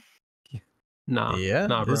 probably. Nah, yeah,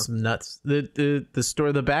 this nuts. The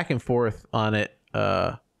story, the back and forth on it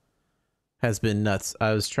has been nuts.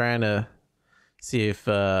 I was trying to see if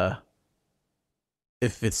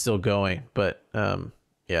it's still going, but the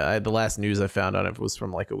last news I found on it was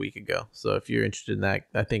from like a week ago. So if you're interested in that,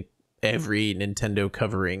 I think every Nintendo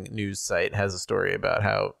covering news site has a story about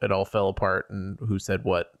how it all fell apart and who said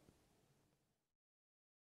what.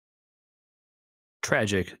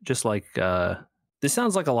 Tragic, just like this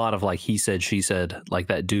sounds like a lot of like he said, she said, like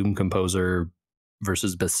that Doom composer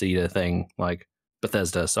versus Bethesda thing, like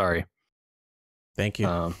Bethesda. Sorry. Thank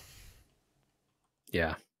you.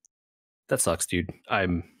 Yeah, that sucks, dude.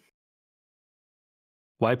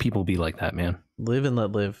 Why people be like that, man? Live and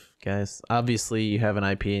let live, guys. Obviously, you have an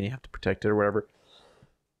IP and you have to protect it or whatever.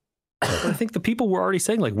 But I think the people were already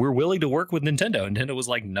saying like we're willing to work with Nintendo. Nintendo was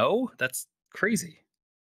like, no, that's crazy.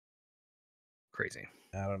 Crazy.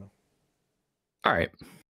 I don't know. All right.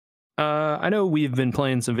 I know we've been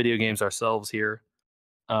playing some video games ourselves here.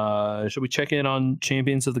 Should we check in on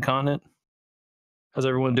Champions of the Continent? How's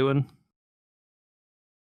everyone doing?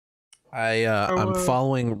 I'm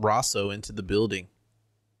following Rosso into the building.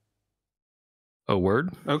 Oh,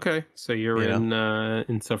 word? Okay, so you're in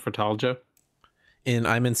Suffratalgia. And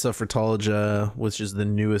I'm in Suffratalgia, which is the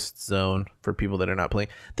newest zone for people that are not playing.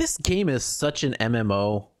 This game is such an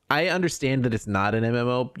MMO. I understand that it's not an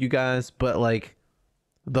MMO, you guys, but like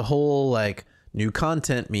the whole like new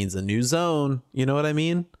content means a new zone. You know what I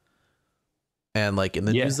mean? And like in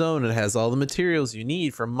the new zone, it has all the materials you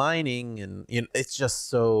need for mining, and you know, it's just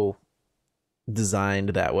so designed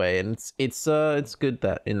that way, and it's good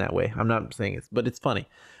that in that way. I'm not saying it's, but it's funny.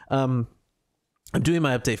 I'm doing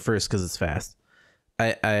my update first because it's fast.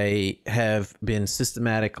 I have been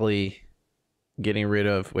systematically getting rid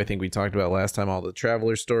of, I think we talked about last time, all the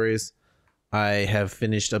traveler stories. I have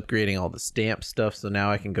finished upgrading all the stamp stuff, so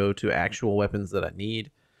now I can go to actual weapons that I need.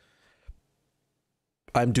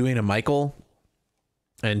 I'm doing a Michael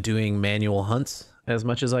and doing manual hunts as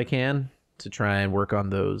much as I can to try and work on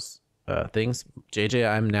those things. JJ,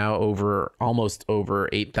 I'm now almost over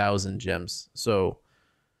 8,000 gems. So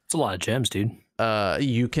it's a lot of gems, dude.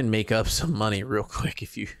 You can make up some money real quick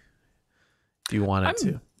if you wanted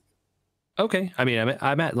to. Okay. I mean,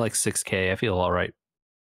 I'm at like 6K. I feel all right.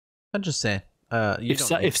 I'm just saying.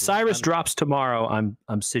 If Cyrus drops tomorrow,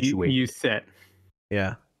 I'm situated. You set.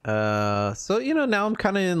 Yeah. So now I'm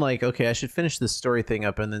kind of in like, okay, I should finish this story thing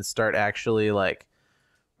up and then start actually like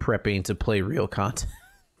prepping to play real content.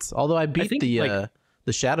 Although I beat the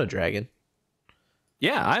Shadow Dragon.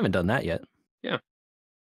 Yeah, I haven't done that yet. Yeah.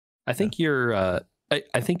 I think you're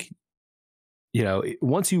I think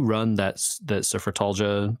once you run that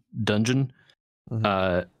Suffratalgia dungeon,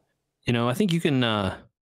 I think you can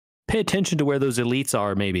pay attention to where those elites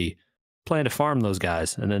are, maybe plan to farm those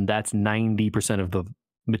guys, and then that's 90% of the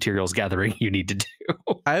materials gathering you need to do.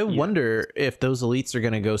 I wonder if those elites are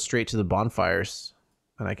going to go straight to the bonfires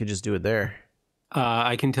and I could just do it there.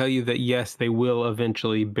 I can tell you that yes, they will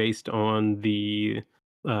eventually, based on the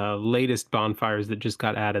latest bonfires that just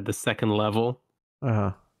got added, the second level.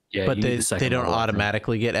 Yeah, but they don't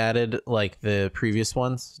automatically get added like the previous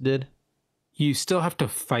ones did. You still have to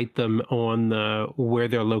fight them on where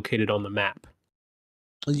they're located on the map.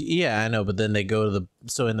 Yeah, I know, but then they go to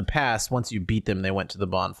so in the past, once you beat them, they went to the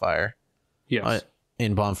bonfire. Yes.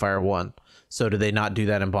 In Bonfire 1. So do they not do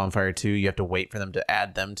that in Bonfire 2? You have to wait for them to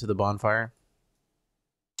add them to the bonfire?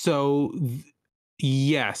 So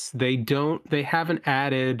yes, they haven't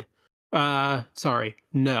added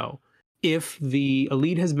no. If the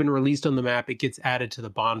elite has been released on the map, it gets added to the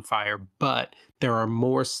bonfire, but there are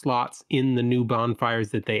more slots in the new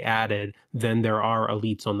bonfires that they added than there are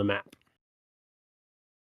elites on the map.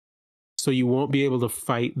 So you won't be able to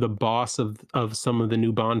fight the boss of some of the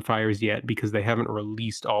new bonfires yet because they haven't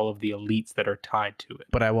released all of the elites that are tied to it.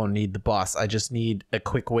 But I won't need the boss. I just need a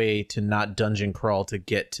quick way to not dungeon crawl to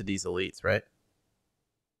get to these elites, right?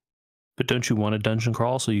 But don't you want a dungeon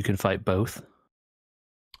crawl so you can fight both?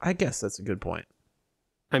 I guess that's a good point.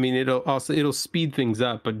 I mean, it'll speed things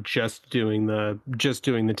up, but just doing the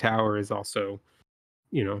tower is also,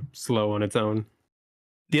 slow on its own.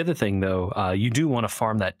 The other thing, though, you do want to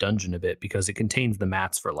farm that dungeon a bit because it contains the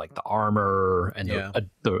mats for like the armor and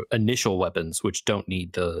the initial weapons, which don't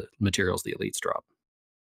need the materials the elites drop.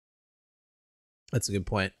 That's a good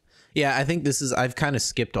point. Yeah, I think I've kind of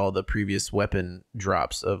skipped all the previous weapon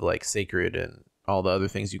drops of like Sacred and all the other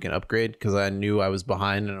things you can upgrade because I knew I was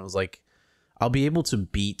behind and I was like, I'll be able to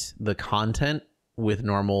beat the content with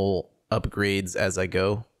normal upgrades as I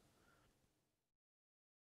go.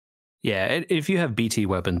 Yeah, if you have BT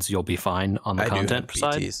weapons, you'll be fine on the content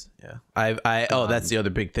side. BTs, yeah. That's the other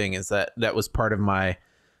big thing is that was part of my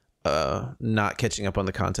not catching up on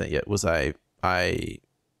the content yet was I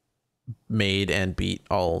made and beat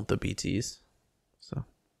all the BTs. So.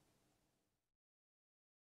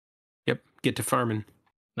 Yep, get to farming.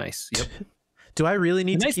 Nice. Yep. Do I really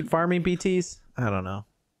need to keep farming BTs? I don't know.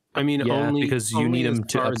 I mean, only because you need them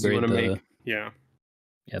to upgrade Yeah,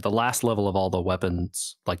 the last level of all the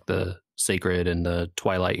weapons, like the Sacred and the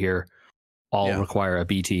Twilight here, all require a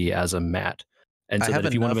BT as a mat. And so that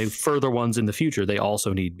if you want to make further ones in the future, they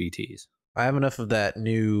also need BTs. I have enough of that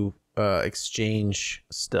new exchange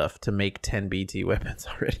stuff to make 10 BT weapons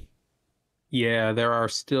already. Yeah, there are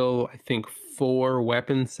still, I think, 4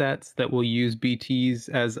 weapon sets that will use BTs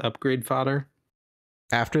as upgrade fodder.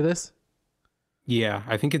 After this? Yeah,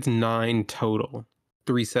 I think it's 9 total.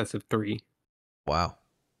 3 sets of 3. Wow.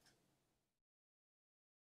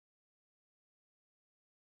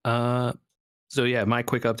 So yeah, my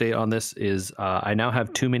quick update on this is I now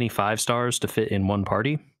have too many 5 stars to fit in one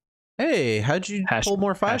party. Hey, how'd you pull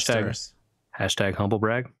more 5 hashtag- stars? Hashtag humble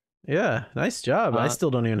brag. Yeah, nice job. I still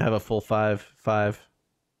don't even have a full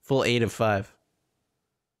full 8 of 5.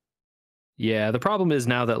 Yeah, the problem is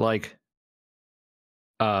now that like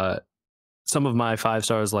some of my 5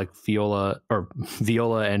 stars like Viola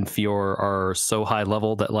and Fior are so high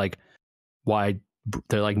level that like why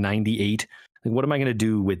they're like 98. Like, what am I going to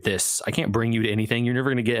do with this? I can't bring you to anything. You're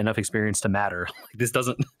never going to get enough experience to matter. Like, this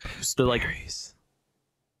doesn't. So like,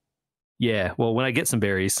 yeah. Well, when I get some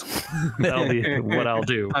berries, that'll be what I'll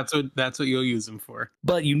do. That's what you'll use them for.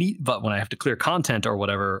 But when I have to clear content or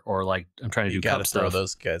whatever, or like I'm trying to do cup throw stuff,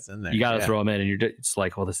 those guys in there. you got to throw them in, and it's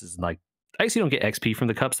like, well, this is like, I guess you don't get XP from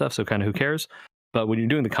the cup stuff, so kind of who cares? But when you're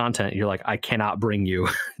doing the content, you're like, I cannot bring you.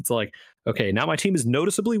 It's like, okay, now my team is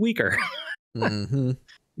noticeably weaker. Mm-hmm.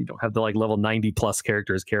 You don't have the like level 90 plus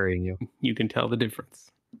characters carrying you. You can tell the difference.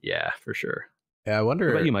 Yeah, for sure. Yeah, I wonder.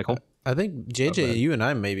 What about you, Michael? I think JJ, you and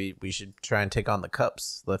I, maybe we should try and take on the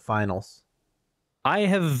cups, the finals. I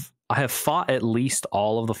have fought at least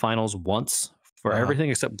all of the finals once for everything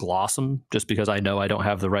except Glossum, just because I know I don't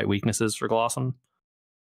have the right weaknesses for Glossum.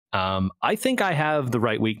 I think I have the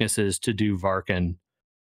right weaknesses to do Varkin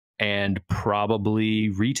and probably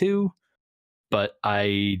Ritu, but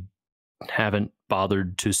I haven't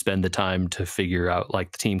bothered to spend the time to figure out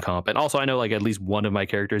like the team comp. And also I know like at least one of my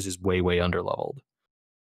characters is way underleveled.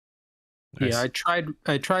 Nice. Yeah, I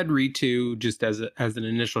tried Ritu just as an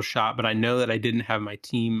initial shot, but I know that I didn't have my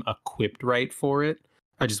team equipped right for it.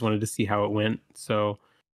 I just wanted to see how it went. So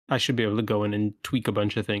I should be able to go in and tweak a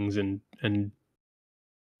bunch of things and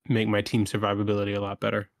make my team survivability a lot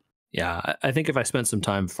better. Yeah, I think if I spent some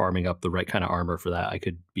time farming up the right kind of armor for that, I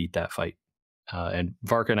could beat that fight. And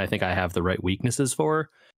Varkin, I think I have the right weaknesses for.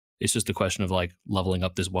 It's just a question of like leveling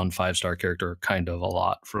up this one 5-star character kind of a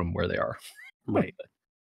lot from where they are. Right.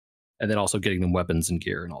 And then also getting them weapons and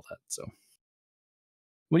gear and all that. So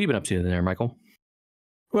what have you been up to there, Michael?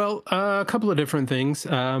 Well, a couple of different things.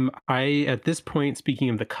 At this point, speaking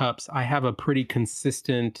of the cups, I have a pretty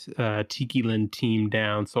consistent Tiki-Lin team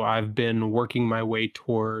down. So I've been working my way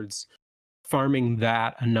towards farming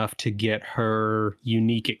that enough to get her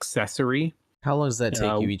unique accessory. How long does that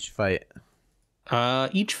take you each fight?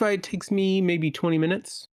 Each fight takes me maybe 20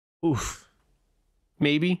 minutes. Oof.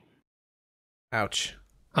 Maybe. Ouch.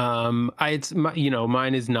 Mine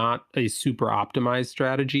is not a super optimized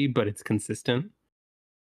strategy, but it's consistent.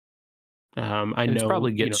 I know it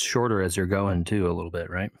probably gets shorter as you're going too, a little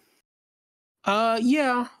bit, right?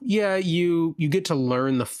 Yeah. You get to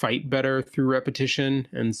learn the fight better through repetition,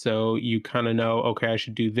 and so you kind of know, okay, I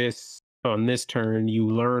should do this on this turn. You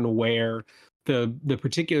learn where the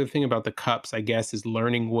particular thing about the cups, I guess, is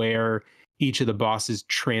learning where each of the bosses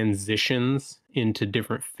transitions into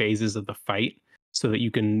different phases of the fight, so that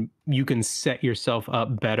you can set yourself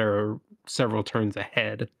up better several turns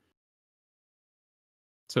ahead.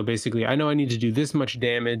 So basically, I know I need to do this much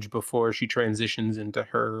damage before she transitions into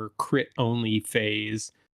her crit only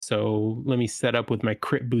phase. So let me set up with my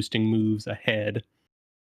crit boosting moves ahead.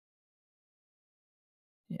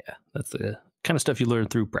 Yeah, that's the kind of stuff you learn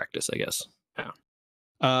through practice, I guess. Yeah.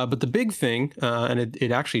 But the big thing, and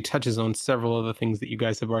it actually touches on several other things that you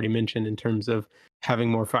guys have already mentioned in terms of having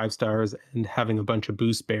more 5 stars and having a bunch of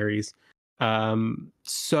boost berries.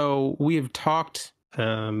 So we have talked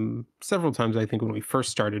several times, I think, when we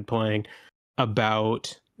first started playing,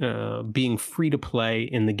 about being free to play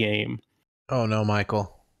in the game. Oh no,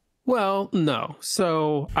 Michael. Well, no.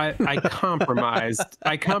 So I compromised.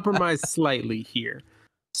 I compromised slightly here.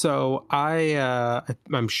 So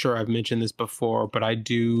I'm sure I've mentioned this before, but I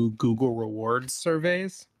do Google rewards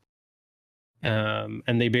surveys.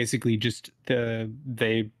 And they basically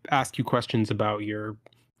they ask you questions about your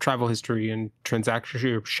travel history and transaction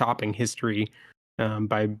or shopping history,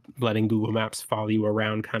 by letting Google Maps follow you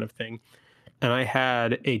around, kind of thing. And I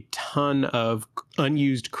had a ton of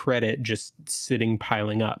unused credit just sitting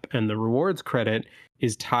piling up, and the rewards credit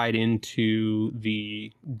is tied into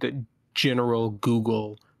the general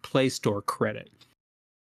Google Play Store credit.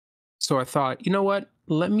 So I thought, you know what?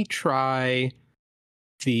 Let me try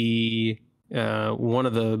the one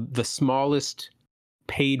of the smallest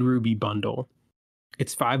paid Ruby bundle.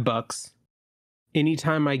 It's $5.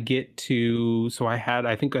 Anytime I get to, so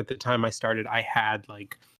I think at the time I started, I had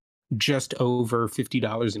like just over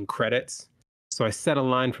 $50 in credits. So I set a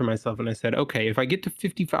line for myself and I said, okay, if I get to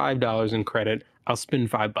 $55 in credit, I'll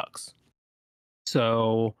spend $5.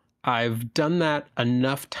 So I've done that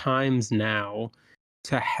enough times now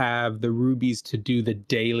to have the rubies to do the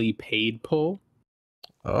daily paid pull.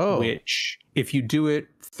 Oh, which if you do it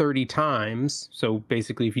 30 times, so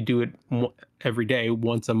basically if you do it every day,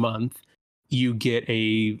 once a month, you get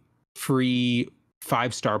a free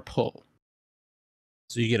 5-star pull.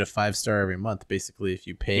 so you get a 5-star every month, basically, if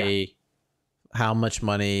you pay. How much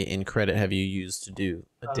money in credit have you used to do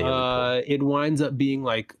a daily pull? It winds up being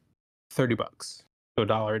like $30, so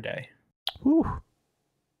 $1 a day. Whew.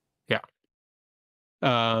 Yeah.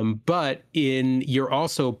 But you're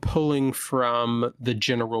also pulling from the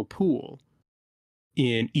general pool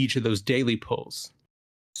in each of those daily pulls.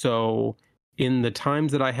 So in the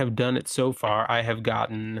times that I have done it so far, I have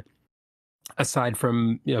gotten, aside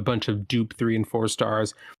from a bunch of dupe 3 and 4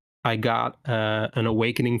 stars, I got an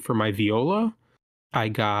awakening for my viola. I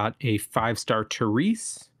got a 5-star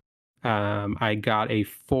Therese. I got a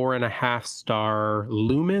 4.5-star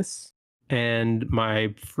Loomis. And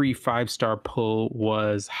my free 5-star pull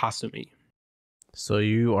was Hasumi. So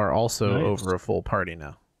you are also Nice. over a full party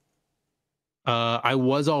now. I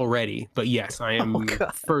was already, but yes, I am.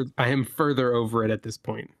 I am further over it at this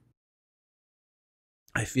point.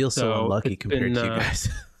 I feel so So unlucky it's compared been, to you guys.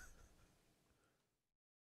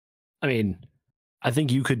 I mean, I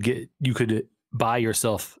think you could buy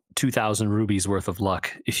yourself 2,000 rubies worth of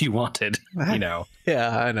luck if you wanted. You know.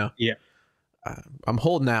 Yeah, I know. Yeah. I'm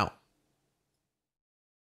holding out.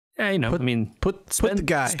 Yeah, you know. Put- I mean, Put the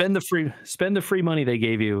guy. spend the free money they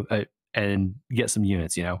gave you and get some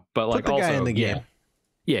units. You know, but like Put the guy also, in the game.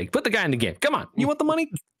 Yeah, put the guy in the game. Come on, you want the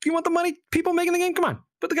money? You want the money? People making the game. Come on,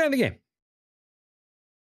 put the guy in the game.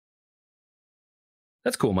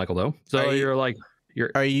 That's cool, Michael. Though, so Are you-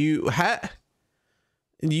 you're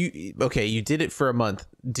you did it for a month.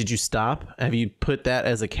 Did you stop? Have you put that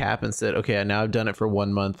as a cap and said, okay, now I've done it for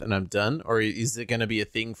 1 month and I'm done? Or is it going to be a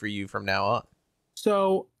thing for you from now on?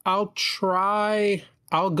 So I'll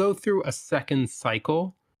go through a second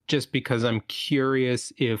cycle just because I'm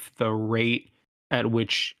curious if the rate at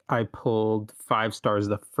which I pulled 5 stars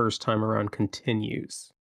the first time around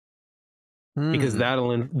continues. Because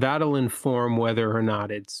that'll inform whether or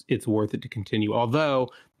not it's worth it to continue. Although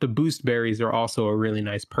the boost berries are also a really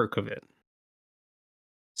nice perk of it.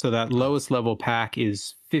 So that lowest level pack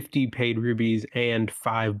is 50 paid rubies and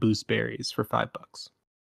 5 boost berries for $5.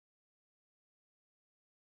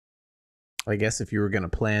 I guess if you were going to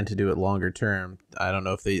plan to do it longer term, I don't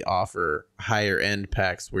know if they offer higher end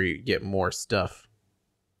packs where you get more stuff.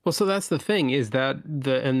 Well, so that's the thing is that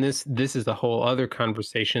this is a whole other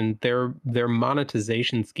conversation. Their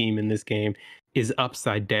monetization scheme in this game is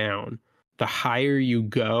upside down. The higher you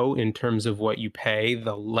go in terms of what you pay,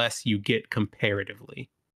 the less you get comparatively.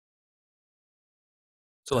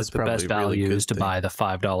 so like That's the best probably a really value good is to thing. buy the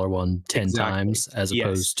 $5 one 10 Exactly. times as Yes.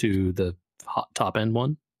 opposed to the top end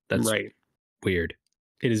one. That's right. weird.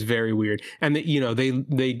 It is very weird. And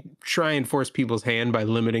they try and force people's hand by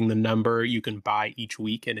limiting the number you can buy each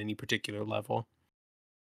week at any particular level.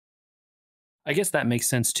 I guess that makes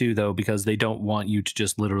sense too, though, because they don't want you to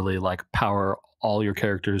just literally like power all your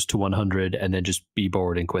characters to 100 and then just be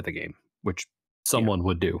bored and quit the game, which someone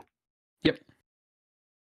would do. Yep.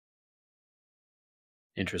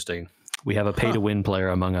 Interesting. We have a pay to win player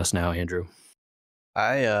among us now, Andrew.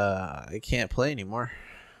 I can't play anymore.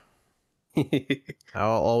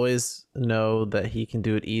 I'll always know that he can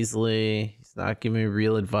do it easily. He's not giving me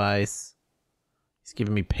real advice. He's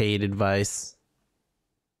giving me paid advice.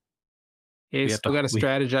 You still got to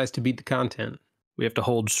strategize to beat the content. We have to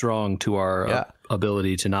hold strong to our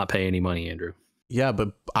ability to not pay any money, Andrew. Yeah,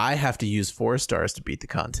 but I have to use 4 stars to beat the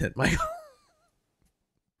content, Michael.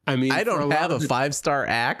 I mean, I don't have a 5-star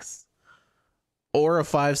axe or a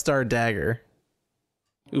 5-star dagger.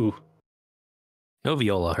 Ooh. No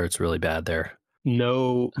viola hurts really bad there.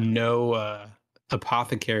 No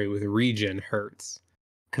apothecary with regen hurts.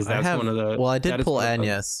 Because that's one of the. Well, I did pull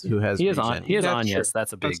Agnes, who has. He is regen. He is That's Agnes. true.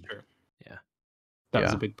 That's a big. That's true. Yeah. That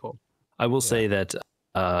was a big pull. I will say that.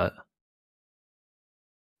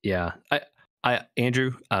 Yeah.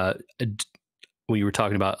 Andrew. We were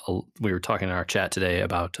talking in our chat today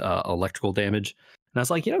about electrical damage, and I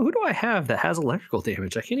was like, who do I have that has electrical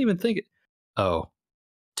damage? I can't even think. Oh,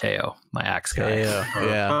 Teo, my axe guy. Teo,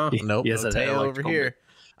 yeah. Nope. Yes, No Teo over here.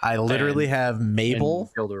 I literally have Mabel.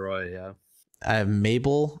 Gilderoy, yeah. I have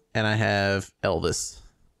Mabel and I have Elvis.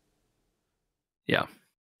 Yeah.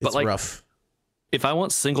 It's rough. If I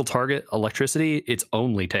want single target electricity, it's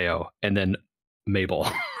only Teo and then Mabel.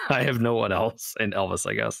 I have no one else, and Elvis,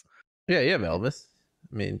 I guess. Yeah, you have Elvis.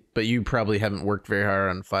 I mean, but you probably haven't worked very hard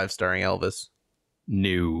on 5-starring Elvis.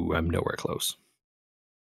 No, I'm nowhere close.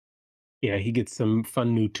 Yeah, he gets some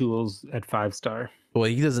fun new tools at 5-star. Well,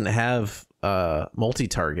 he doesn't have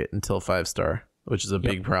multi-target until 5-star, which is a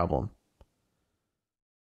big problem.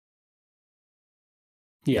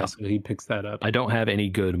 Yeah, so he picks that up. I don't have any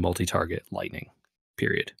good multi-target lightning,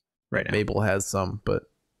 period, right now. Mabel has some, but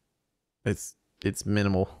it's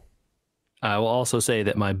minimal. I will also say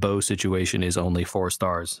that my bow situation is only 4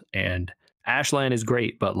 stars, and Ashland is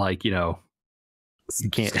great, but like, you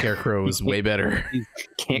can't. Scarecrow is way better. You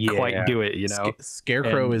can't quite do it,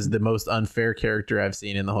 Scarecrow is the most unfair character I've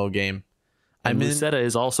seen in the whole game. Lucetta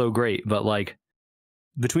is also great, but like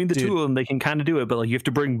between the two of them, they can kind of do it, but like you have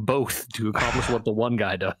to bring both to accomplish what the one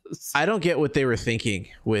guy does. I don't get what they were thinking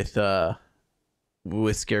with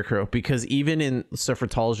Scarecrow, because even in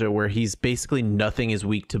Suffratalgia, where he's basically nothing is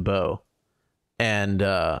weak to bow, and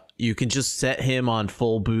you can just set him on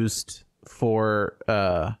full boost for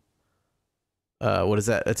what is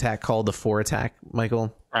that attack called? The 4 attack,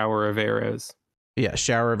 Michael? Shower of arrows. Yeah,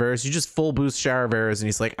 shower of arrows. You just full boost shower of arrows, and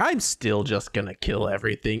he's like, I'm still just gonna kill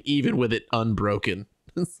everything, even with it unbroken.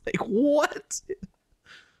 It's like, what?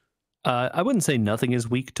 I wouldn't say nothing is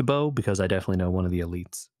weak to bow, because I definitely know one of the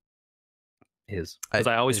elites is. Because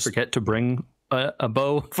I always forget to bring a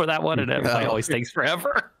bow for that one, and it always takes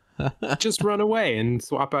forever. Just run away and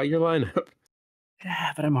swap out your lineup.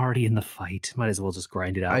 Yeah, but I'm already in the fight. Might as well just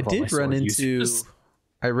grind it out.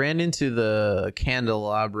 I ran into the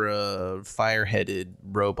candelabra fire-headed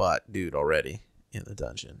robot dude already in the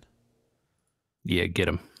dungeon. Yeah, get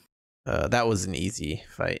him. That was an easy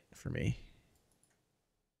fight for me.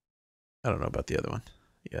 I don't know about the other one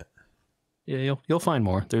yet. Yeah, you'll find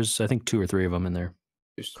more. There's, I think, 2 or 3 of them in there.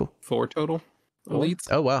 There's 4 total elites.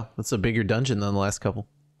 Oh wow, that's a bigger dungeon than the last couple.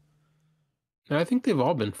 I think they've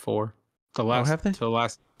all been 4. The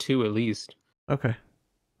last 2 at least. Okay,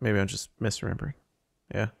 maybe I'm just misremembering.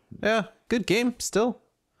 Yeah, good game still.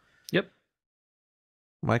 Yep.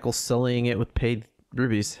 Michael's sullying it with paid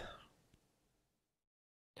rubies.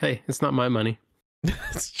 Hey, it's not my money.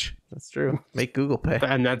 That's true. Make Google pay.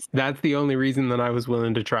 And that's the only reason that I was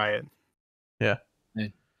willing to try it. Yeah.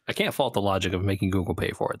 I can't fault the logic of making Google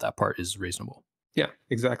pay for it. That part is reasonable. Yeah,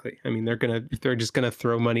 exactly. I mean, they're just gonna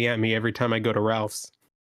throw money at me every time I go to Ralph's.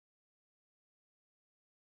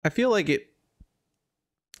 I feel like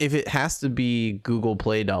if it has to be Google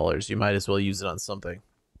Play dollars, you might as well use it on something.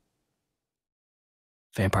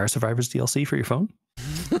 Vampire Survivors DLC for your phone?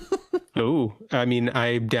 Oh, I mean,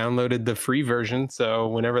 I downloaded the free version, so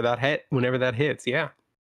whenever that hits, yeah.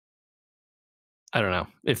 I don't know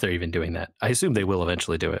if they're even doing that. I assume they will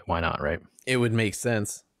eventually do it. Why not, right? It would make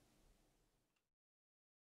sense.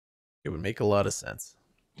 It would make a lot of sense.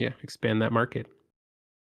 Yeah, expand that market.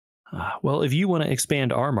 Well, if you want to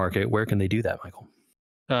expand our market, where can they do that, Michael?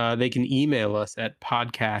 They can email us at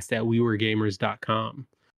podcast@weweregamers.com.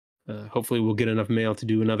 Hopefully we'll get enough mail to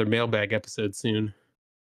do another mailbag episode soon.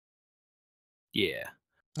 Yeah.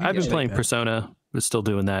 I've been playing Persona, but still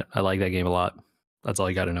doing that. I like that game a lot. That's all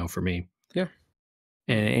you got to know for me. Yeah.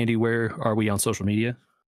 And Andy, where are we on social media?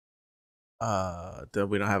 We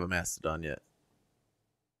don't have a Mastodon yet.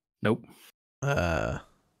 Nope.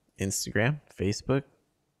 Instagram, Facebook.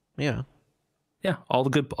 Yeah. Yeah, all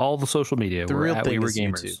the social media. The real thing is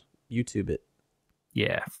gamers. YouTube it.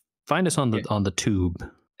 Yeah. Find us on the tube.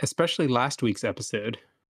 Especially last week's episode.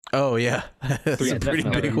 Oh yeah. That's a pretty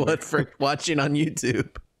big one for watching on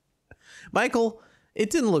YouTube. Michael, it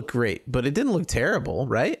didn't look great, but it didn't look terrible,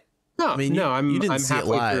 right? No, I mean, you didn't see it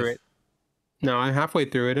live. Through it. No, I'm halfway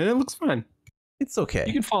through it and it looks fine. It's okay.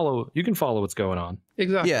 You can follow what's going on.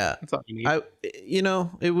 Exactly. Yeah. That's all you need.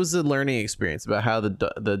 It was a learning experience about how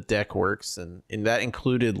the deck works, and that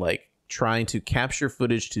included like trying to capture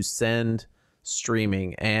footage to send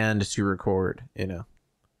streaming and to record,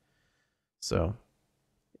 So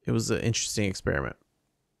it was an interesting experiment.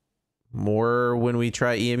 More when we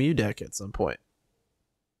try EMU deck at some point.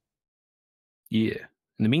 Yeah.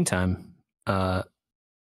 In the meantime,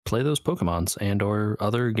 play those Pokemons and or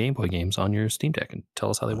other Game Boy games on your Steam Deck and tell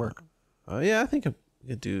us how they work. Yeah, I think I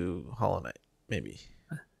could do Hollow Knight, maybe.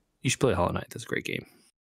 You should play Hollow Knight. That's a great game.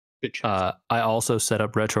 Good choice. I also set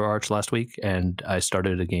up RetroArch last week, and I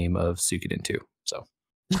started a game of Suikoden 2. So,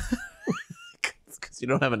 because you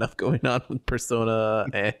don't have enough going on with Persona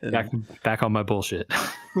and back on my bullshit.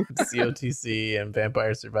 COTC and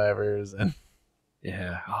Vampire Survivors and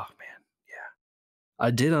yeah. Oh man. I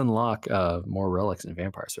did unlock more relics in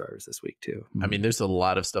Vampire Survivors this week too. I mean, there's a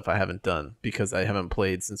lot of stuff I haven't done because I haven't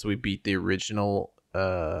played since we beat the original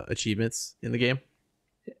achievements in the game.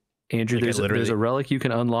 Andrew, there's a relic you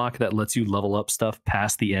can unlock that lets you level up stuff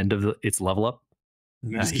past the end of its level up.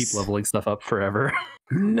 You just keep leveling stuff up forever.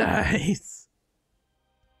 Nice.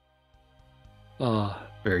 Oh,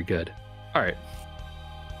 very good. All right.